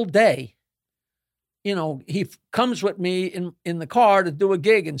spend a whole day. You know, he comes with me in the car to do a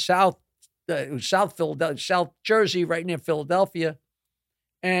gig in South Philadelphia, South Jersey, right near Philadelphia,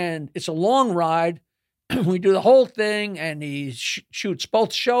 and it's a long ride. We do the whole thing, and he shoots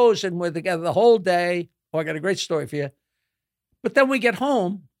both shows, and we're together the whole day. Oh, I got a great story for you. But then we get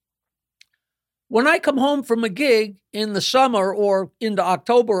home. When I come home from a gig in the summer or into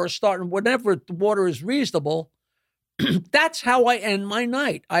October or starting whenever the water is reasonable, that's how I end my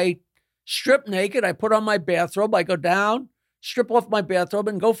night. I strip naked. I put on my bathrobe. I go down, strip off my bathrobe,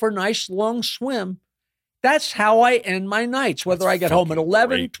 and go for a nice long swim. That's how I end my nights, whether I get home at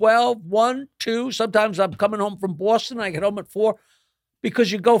 11, great. 12, 1, 2. Sometimes I'm coming home from Boston. I get home at 4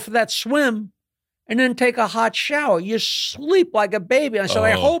 because you go for that swim and then take a hot shower. You sleep like a baby. And so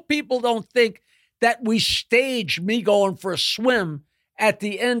I hope people don't think that we stage me going for a swim at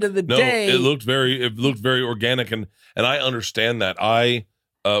the end of the day. It looked very organic, and I understand that. I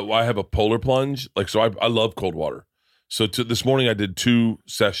have a polar plunge, I love cold water. So this morning I did 2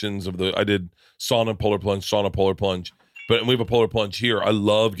 sessions I did sauna, polar plunge. But we have a polar plunge here. I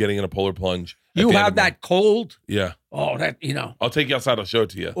love getting in a polar plunge. You have that cold? Yeah. Oh, I'll take you outside. I'll show it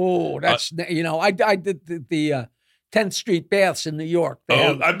to you. Oh, that's, I did the 10th Street baths in New York.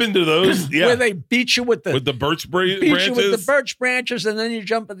 I've been to those. Yeah. Where they beat you with the birch branches. Beat you with the birch branches, and then you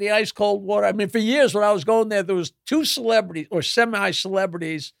jump in the ice cold water. I mean, for years when I was going there was 2 celebrities or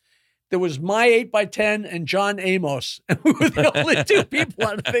semi-celebrities. There was my 8x10 and John Amos. And we were the only 2 people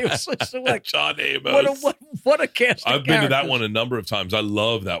on it. They were so like, John Amos. What a cast of I've been to that characters. one a number of times. I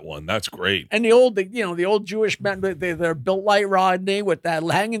love that one. That's great. And the old Jewish men, they're built like Rodney with that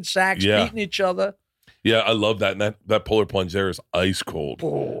hanging sacks, beating each other. Yeah, I love that. And that polar plunge there is ice cold.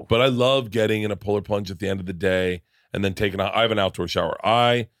 Oh. But I love getting in a polar plunge at the end of the day and then I have an outdoor shower.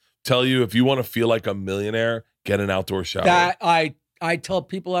 I tell you, if you want to feel like a millionaire, get an outdoor shower. I tell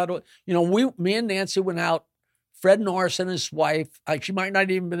people how to, me and Nancy went out. Fred Norris and his wife, she might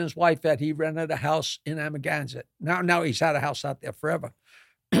not even been his wife yet. He rented a house in Amagansett. Now he's had a house out there forever.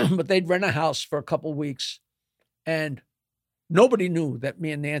 But they'd rent a house for a couple of weeks. And nobody knew that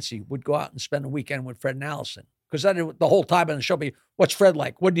me and Nancy would go out and spend a weekend with Fred and Allison. Because then the whole time on the show be, what's Fred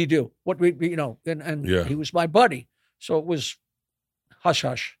like? What did he do? He was my buddy. So it was hush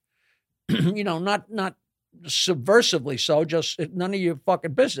hush. Not subversively so, just none of your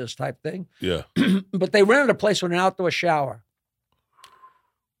fucking business type thing. Yeah. But they rented a place with an outdoor shower.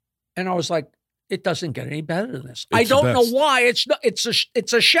 And I was like, it doesn't get any better than this. I don't know why.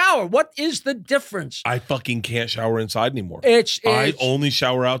 It's a shower. What is the difference? I fucking can't shower inside anymore. I only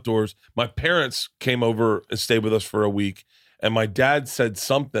shower outdoors. My parents came over and stayed with us for a week, and my dad said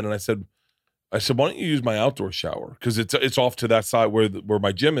something, and I said, why don't you use my outdoor shower? Because it's off to that side where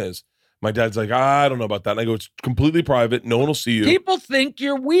my gym is. My dad's like, I don't know about that. And I go, it's completely private. No one will see you. People think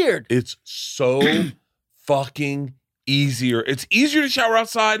you're weird. It's so fucking easier. It's easier to shower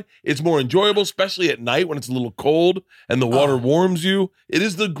outside. It's more enjoyable, especially at night when it's a little cold and the water warms you. It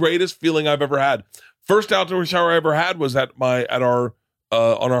is the greatest feeling I've ever had. First outdoor shower I ever had was on our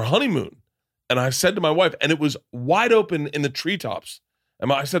honeymoon. And I said to my wife, and it was wide open in the treetops.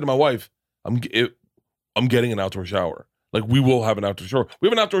 And I said to my wife, I'm getting an outdoor shower. Like, we will have an outdoor shower. We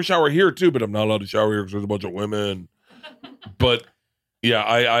have an outdoor shower here, too, but I'm not allowed to shower here because there's a bunch of women. But, yeah,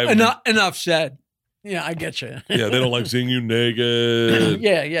 I Enough said. Yeah, I get you. Yeah, they don't like seeing you naked.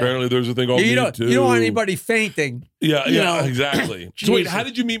 Yeah. Apparently, there's a thing called Me Too. You don't want anybody fainting. Yeah, exactly. So, wait, how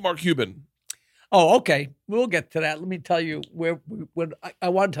did you meet Mark Cuban? Oh, okay. We'll get to that. Let me tell you I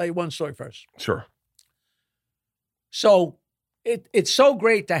want to tell you one story first. Sure. So, it's so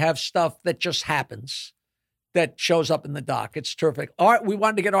great to have stuff that just happens. That shows up in the doc. It's terrific. We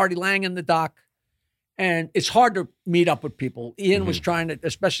wanted to get Artie Lang in the doc, and it's hard to meet up with people. Ian was trying to,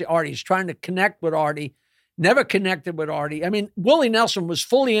 especially Artie, he's trying to connect with Artie, never connected with Artie. I mean, Willie Nelson was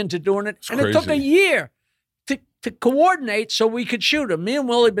fully into doing it, and it took a year to coordinate so we could shoot him. Me and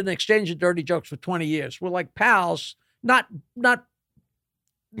Willie have been exchanging dirty jokes for 20 years. We're like pals, not knock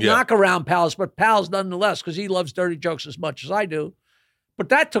around pals, but pals nonetheless, because he loves dirty jokes as much as I do. But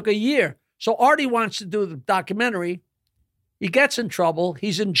that took a year. So Artie wants to do the documentary. He gets in trouble.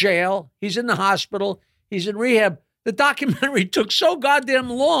 He's in jail. He's in the hospital. He's in rehab. The documentary took so goddamn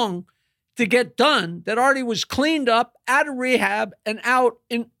long to get done that Artie was cleaned up, out of rehab, and out.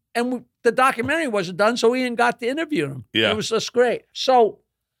 The documentary wasn't done, so Ian got to interview him. Yeah. It was just great. So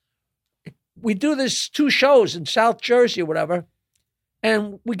we do this 2 shows in South Jersey or whatever,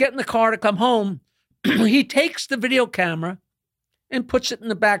 and we get in the car to come home. He takes the video camera and puts it in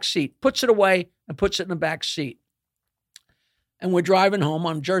the back seat, puts it away and puts it in the back seat. and we're driving home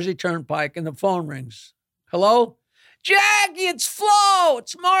on Jersey Turnpike, and the phone rings. Hello? Jackie, it's Flo.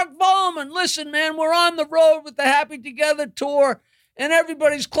 It's Mark Bowman. Listen, man, we're on the road with the Happy Together tour, and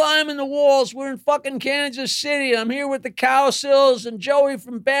everybody's climbing the walls. We're in fucking Kansas City. I'm here with the Cowsills and Joey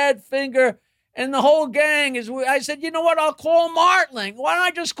from Badfinger, and the whole gang is. I said, you know what? I'll call Martling. Why don't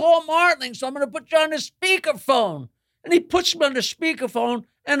I just call Martling? So I'm going to put you on the speakerphone. And he puts me on the speakerphone,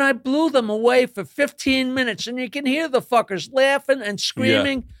 and I blew them away for 15 minutes, and you can hear the fuckers laughing and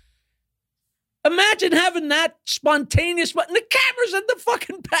screaming. Yeah. Imagine having that spontaneous, but the camera's in the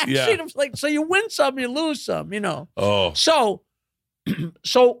fucking backseat. I was like, so you win some, you lose some, you know. Oh. So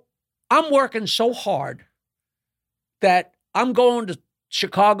I'm working so hard that I'm going to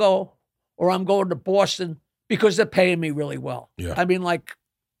Chicago or I'm going to Boston because they're paying me really well. Yeah. I mean, like,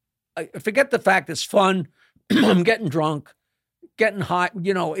 I forget the fact it's fun. I'm getting drunk, getting high.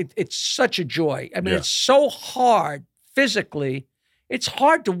 You know, it's such a joy. I mean, it's so hard physically. It's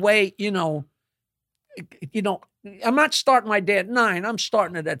hard to wait, you know, I'm not starting my day at 9. I'm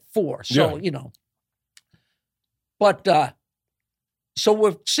starting it at 4. So, you know, but, so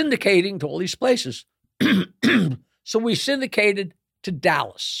we're syndicating to all these places. So we syndicated to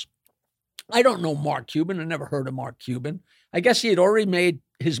Dallas. I don't know Mark Cuban. I never heard of Mark Cuban. I guess he had already made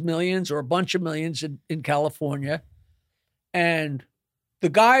his millions or a bunch of millions in California. And the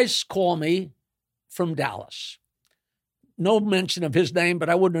guys call me from Dallas. No mention of his name, but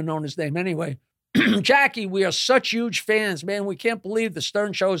I wouldn't have known his name anyway. Jackie, we are such huge fans, man. We can't believe the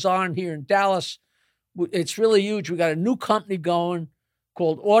Stern Show's on here in Dallas. It's really huge. We got a new company going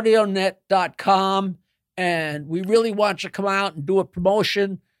called audionet.com, and we really want you to come out and do a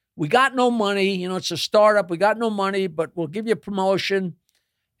promotion. We got no money. You know, it's a startup. We got no money, but we'll give you a promotion.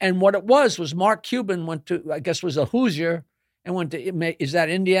 And what it was Mark Cuban went to, I guess was a Hoosier, and went to, is that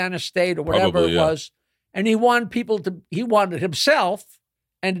Indiana State or whatever Probably, it was. And he wanted himself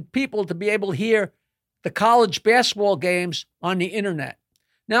and people to be able to hear the college basketball games on the internet.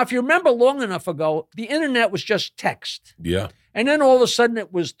 Now, if you remember long enough ago, the internet was just text. Yeah. And then all of a sudden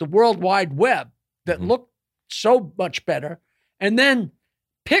it was the World Wide Web that looked so much better. And then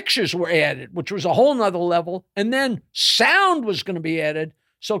pictures were added, which was a whole nother level. And then sound was going to be added.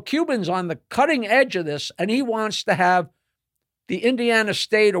 So Cuban's on the cutting edge of this, and he wants to have the Indiana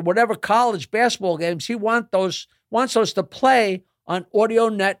State or whatever college basketball games, he wants those to play on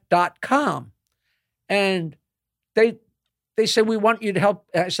audionet.com. And they said, we want you to help.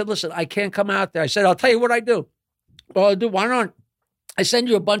 I said, listen, I can't come out there. I said, I'll tell you what I do. Well, I'll do, why don't I send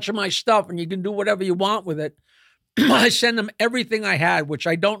you a bunch of my stuff and you can do whatever you want with it. I send them everything I had, which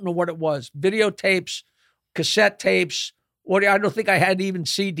I don't know what it was. Videotapes, cassette tapes, audio. I don't think I had even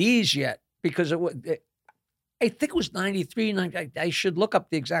CDs yet because I think it was 93. I should look up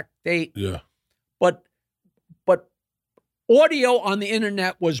the exact date. Yeah. But audio on the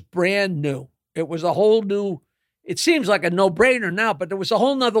internet was brand new. It was a whole new, it seems like a no-brainer now, but there was a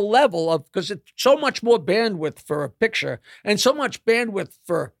whole nother level of, because it's so much more bandwidth for a picture and so much bandwidth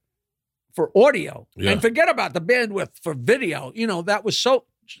for audio. Yeah. And forget about the bandwidth for video. You know, it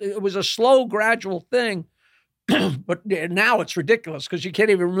was a slow, gradual thing. But now it's ridiculous because you can't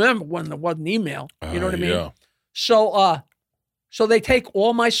even remember when there wasn't email. You know what I mean? Yeah. So they take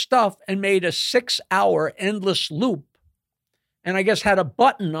all my stuff and made a 6-hour endless loop. And I guess had a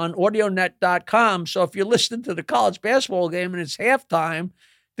button on audionet.com. So if you're listening to the college basketball game and it's halftime,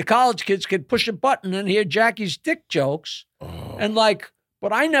 the college kids could push a button and hear Jackie's dick jokes. Oh. And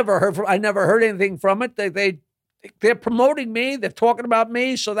but I never heard anything from it. They're promoting me. They're talking about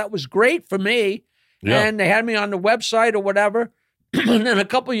me. So that was great for me. Yeah. And they had me on the website or whatever. And then a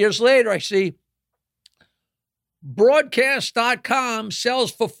couple of years later, I see broadcast.com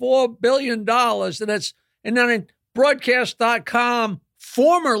sells for $4 billion. And then broadcast.com,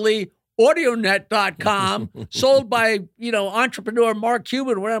 formerly audionet.com, sold by, entrepreneur Mark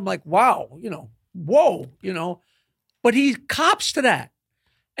Cuban, where I'm like, wow, whoa, but he cops to that.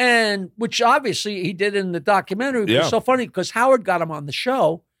 And which obviously he did in the documentary. Yeah. It was so funny because Howard got him on the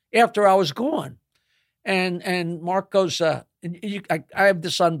show after I was gone. And Mark goes, I have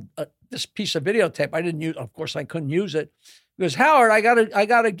this on this piece of videotape. I didn't use, of course I couldn't use it. He goes, Howard, I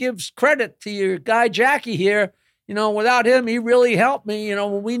gotta give credit to your guy, Jackie here. Without him, he really helped me.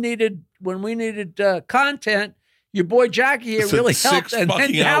 When we needed content, your boy Jackie here really helped. And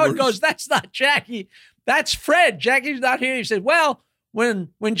then Howard goes, that's not Jackie. That's Fred. Jackie's not here. He said, well, when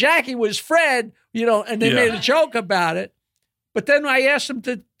Jackie was Fred, and they made a joke about it. But then I asked him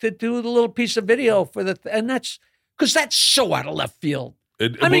to do the little piece of video and that's because that's so out of left field.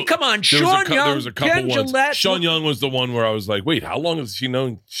 Come on, Sean Young, there was a couple Ken ones. Gillette. Sean Young was the one where I was like, wait, how long has she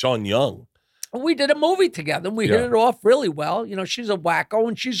known Sean Young? We did a movie together, and we hit it off really well. You know, she's a wacko,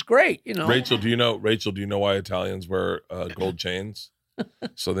 and she's great. You know, Rachel, do you know why Italians wear gold chains?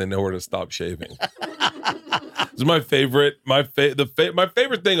 So they know where to stop shaving. This is my favorite. My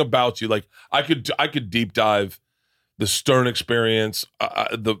favorite thing about you. Like I could deep dive the Stern Experience,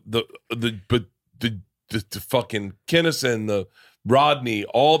 the fucking Kinnison, the Rodney,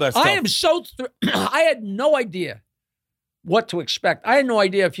 all that stuff. I am so. I had no idea what to expect. I had no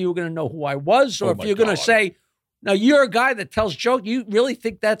idea if you were going to know who I was, or if you're going to say, "Now you're a guy that tells jokes." You really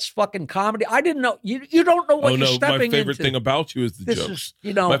think that's fucking comedy? I didn't know. You don't know what you're stepping into. My favorite thing about you is the jokes.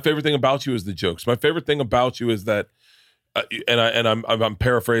 You know, my favorite thing about you is the jokes. My favorite thing about you is that, I'm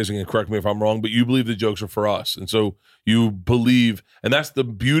paraphrasing, and correct me if I'm wrong, but you believe the jokes are for us, and so you believe, and that's the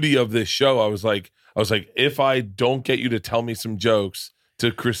beauty of this show. I was like, if I don't get you to tell me some jokes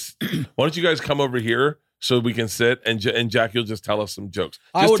to Chris, why don't you guys come over here so we can sit and Jack, you'll just tell us some jokes.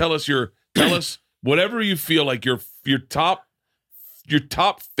 Tell us whatever you feel like your top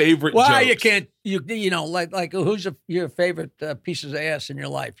favorite. Well, jokes. you can't. You know, like who's your favorite pieces of ass in your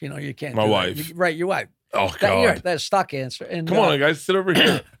life? You know, you can't. My wife. Right, your wife. Oh God, that's a stock answer. And come on, guys, sit over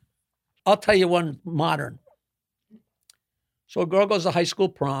here. I'll tell you one modern. So a girl goes to high school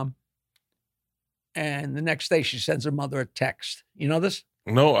prom, and the next day she sends her mother a text. You know this?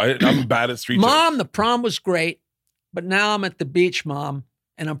 No, I'm bad at street Mom, jokes. the prom was great, but now I'm at the beach, Mom,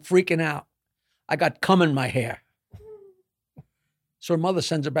 and I'm freaking out. I got cum in my hair. So her mother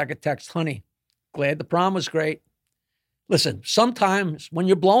sends her back a text, honey, glad the prom was great. Listen, sometimes when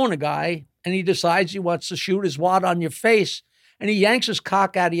you're blowing a guy and he decides he wants to shoot his wad on your face and he yanks his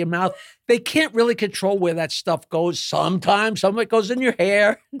cock out of your mouth, they can't really control where that stuff goes. Sometimes some of it goes in your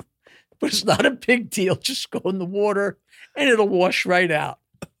hair, but it's not a big deal. Just go in the water and it'll wash right out.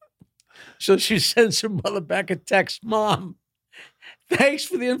 So she sends her mother back a text, Mom, thanks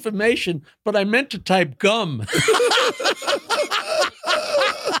for the information, but I meant to type gum.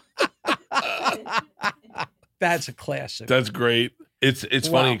 That's a classic. That's great. It's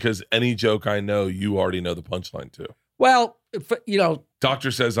funny because any joke I know, you already know the punchline too. Well, Doctor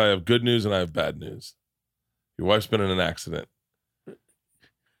says I have good news and I have bad news. Your wife's been in an accident.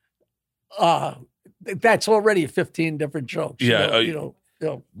 That's already 15 different jokes. Yeah,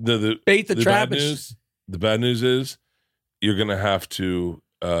 the bait the trap. The bad news is you're gonna have to.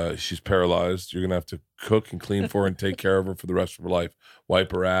 She's paralyzed. You're gonna have to cook and clean for her and take care of her for the rest of her life.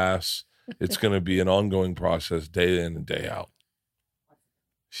 Wipe her ass. It's gonna be an ongoing process, day in and day out.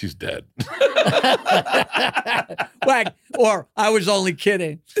 She's dead. Or I was only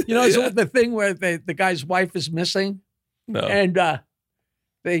kidding. You know, it's the thing where the guy's wife is missing. No. And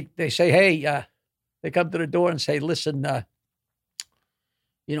they say, hey, they come to the door and say, listen,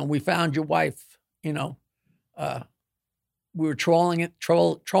 we found your wife. We were trolling in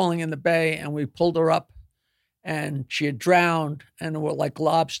the bay, and we pulled her up, and she had drowned, and there were like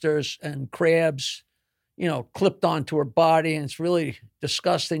lobsters and crabs, clipped onto her body, and it's really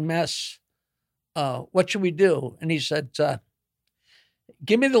disgusting mess. What should we do? And he said,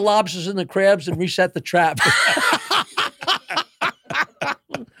 give me the lobsters and the crabs and reset the trap.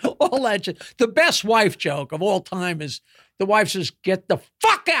 All that shit. The best wife joke of all time is the wife says, get the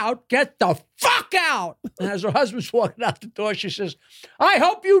fuck out, get the fuck out. And as her husband's walking out the door, she says, I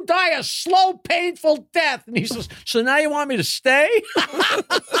hope you die a slow, painful death. And he says, so now you want me to stay?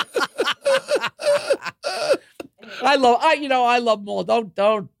 I love them all.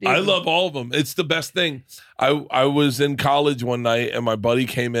 Don't. I love all of them. It's the best thing. I was in college one night and my buddy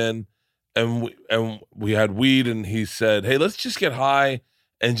came in and we had weed and he said, hey, let's just get high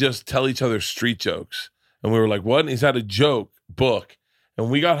and just tell each other street jokes. And we were like, what? And he's had a joke book and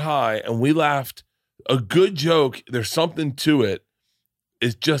we got high and we laughed. A good joke, there's something to it.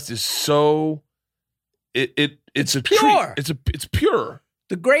 It just is so, it's a pure. Treat. It's pure.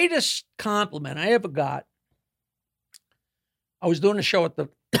 The greatest compliment I ever got, I was doing a show there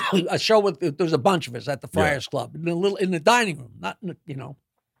was a bunch of us at the Friars Club in the dining room, not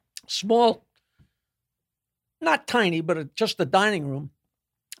small, not tiny, but just the dining room.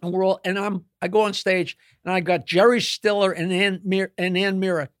 And I go on stage and I got Jerry Stiller and Ann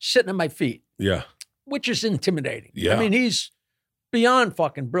Mira sitting at my feet. Yeah. Which is intimidating. Yeah. I mean, he's beyond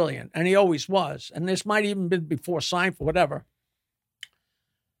fucking brilliant, and he always was. And this might even been before Seinfeld, whatever.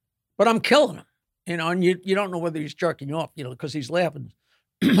 But I'm killing him. And you don't know whether he's jerking you off, because he's laughing.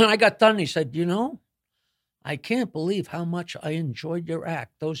 And I got done, and he said, I can't believe how much I enjoyed your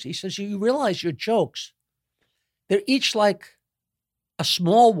act. He says, you realize your jokes, they're each like a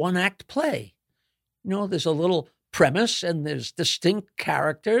small one-act play. There's a little premise, and there's distinct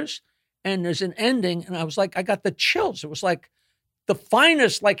characters, and there's an ending. And I was like, I got the chills. It was like the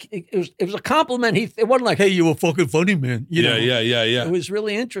finest. Like it was a compliment. It wasn't like, hey, you were fucking funny, man. You know? Yeah. It was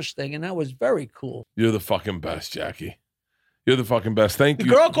really interesting, and that was very cool. You're the fucking best, Jackie. You're the fucking best. Thank The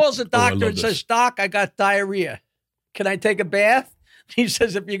you. girl calls the doctor and this. says, Doc, I got diarrhea. Can I take a bath? He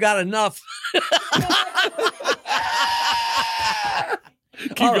says, if you got enough.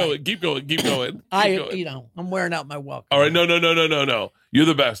 Keep going. I'm wearing out my welcome. All right, no. You're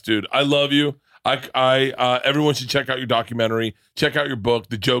the best, dude. I love you. Everyone should check out your documentary. Check out your book,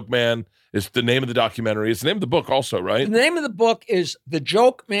 The Joke Man. It's the name of the documentary. It's the name of the book also, right? The name of the book is The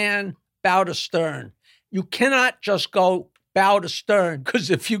Joke Man, Bow to Stern. You cannot just go bow to stern, because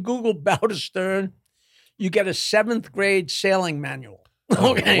if you Google bow to stern, you get a 7th grade sailing manual.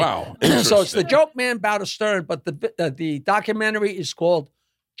 Okay. Wow. So it's The Joke Man, Bow to Stern, but the documentary is called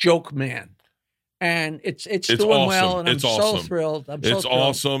Joke Man. And it's doing awesome. well, and I'm It's so awesome. thrilled. It's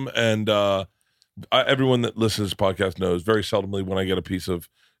awesome, and everyone that listens to this podcast knows very seldomly when I get a piece of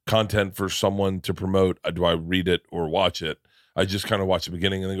content for someone to promote, do I read it or watch it? I just kind of watch the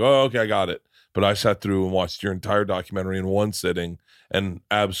beginning and then go, oh, okay, I got it. But I sat through and watched your entire documentary in one sitting and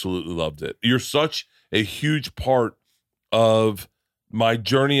absolutely loved it. You're such a huge part of my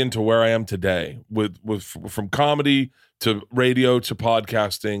journey into where I am today, with from comedy to radio to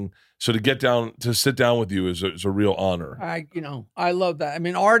podcasting. So to sit down with you is a real honor. I love that. I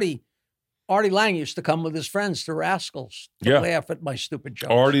mean, Artie Lang used to come with his friends to Rascals to laugh at my stupid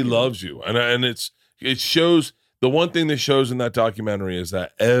jokes. Artie loves you, and it shows. The one thing that shows in that documentary is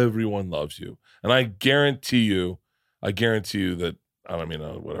that everyone loves you, and I guarantee you that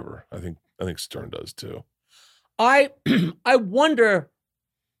whatever. I think Stern does too. I wonder.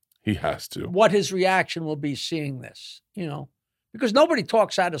 He has to. What his reaction will be seeing this, because nobody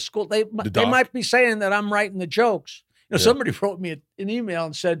talks out of school. They might be saying that I'm writing the jokes. Somebody wrote me an email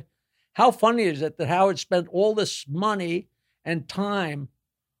and said, "How funny is it that Howard spent all this money and time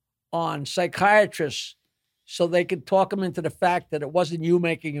on psychiatrists so they could talk him into the fact that it wasn't you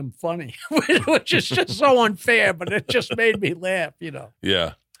making him funny," which is just so unfair, but it just made me laugh,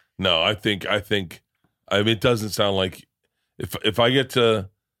 Yeah. No, I think, it doesn't sound like if I get to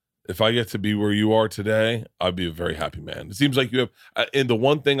be where you are today, I'd be a very happy man. It seems like you have, and the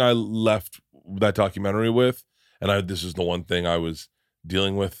one thing I left that documentary with, and this is the one thing I was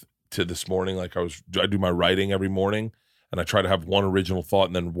dealing with to this morning. Like I do my writing every morning, and I try to have one original thought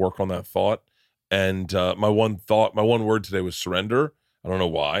and then work on that thought. And my one word today was surrender. I don't know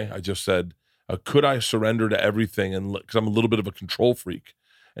why. I just said, could I surrender to everything? And because I'm a little bit of a control freak,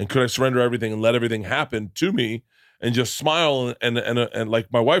 and could I surrender everything and let everything happen to me and just smile and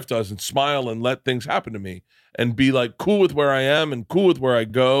like my wife does, and smile and let things happen to me and be like cool with where I am and cool with where I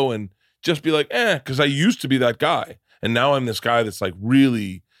go, and just be like, because I used to be that guy. And now I'm this guy that's like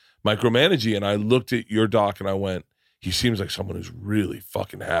really micromanaging. And I looked at your doc and I went, he seems like someone who's really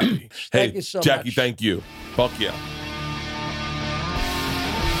fucking happy. Thank you so Jackie, much. thank you. Fuck yeah.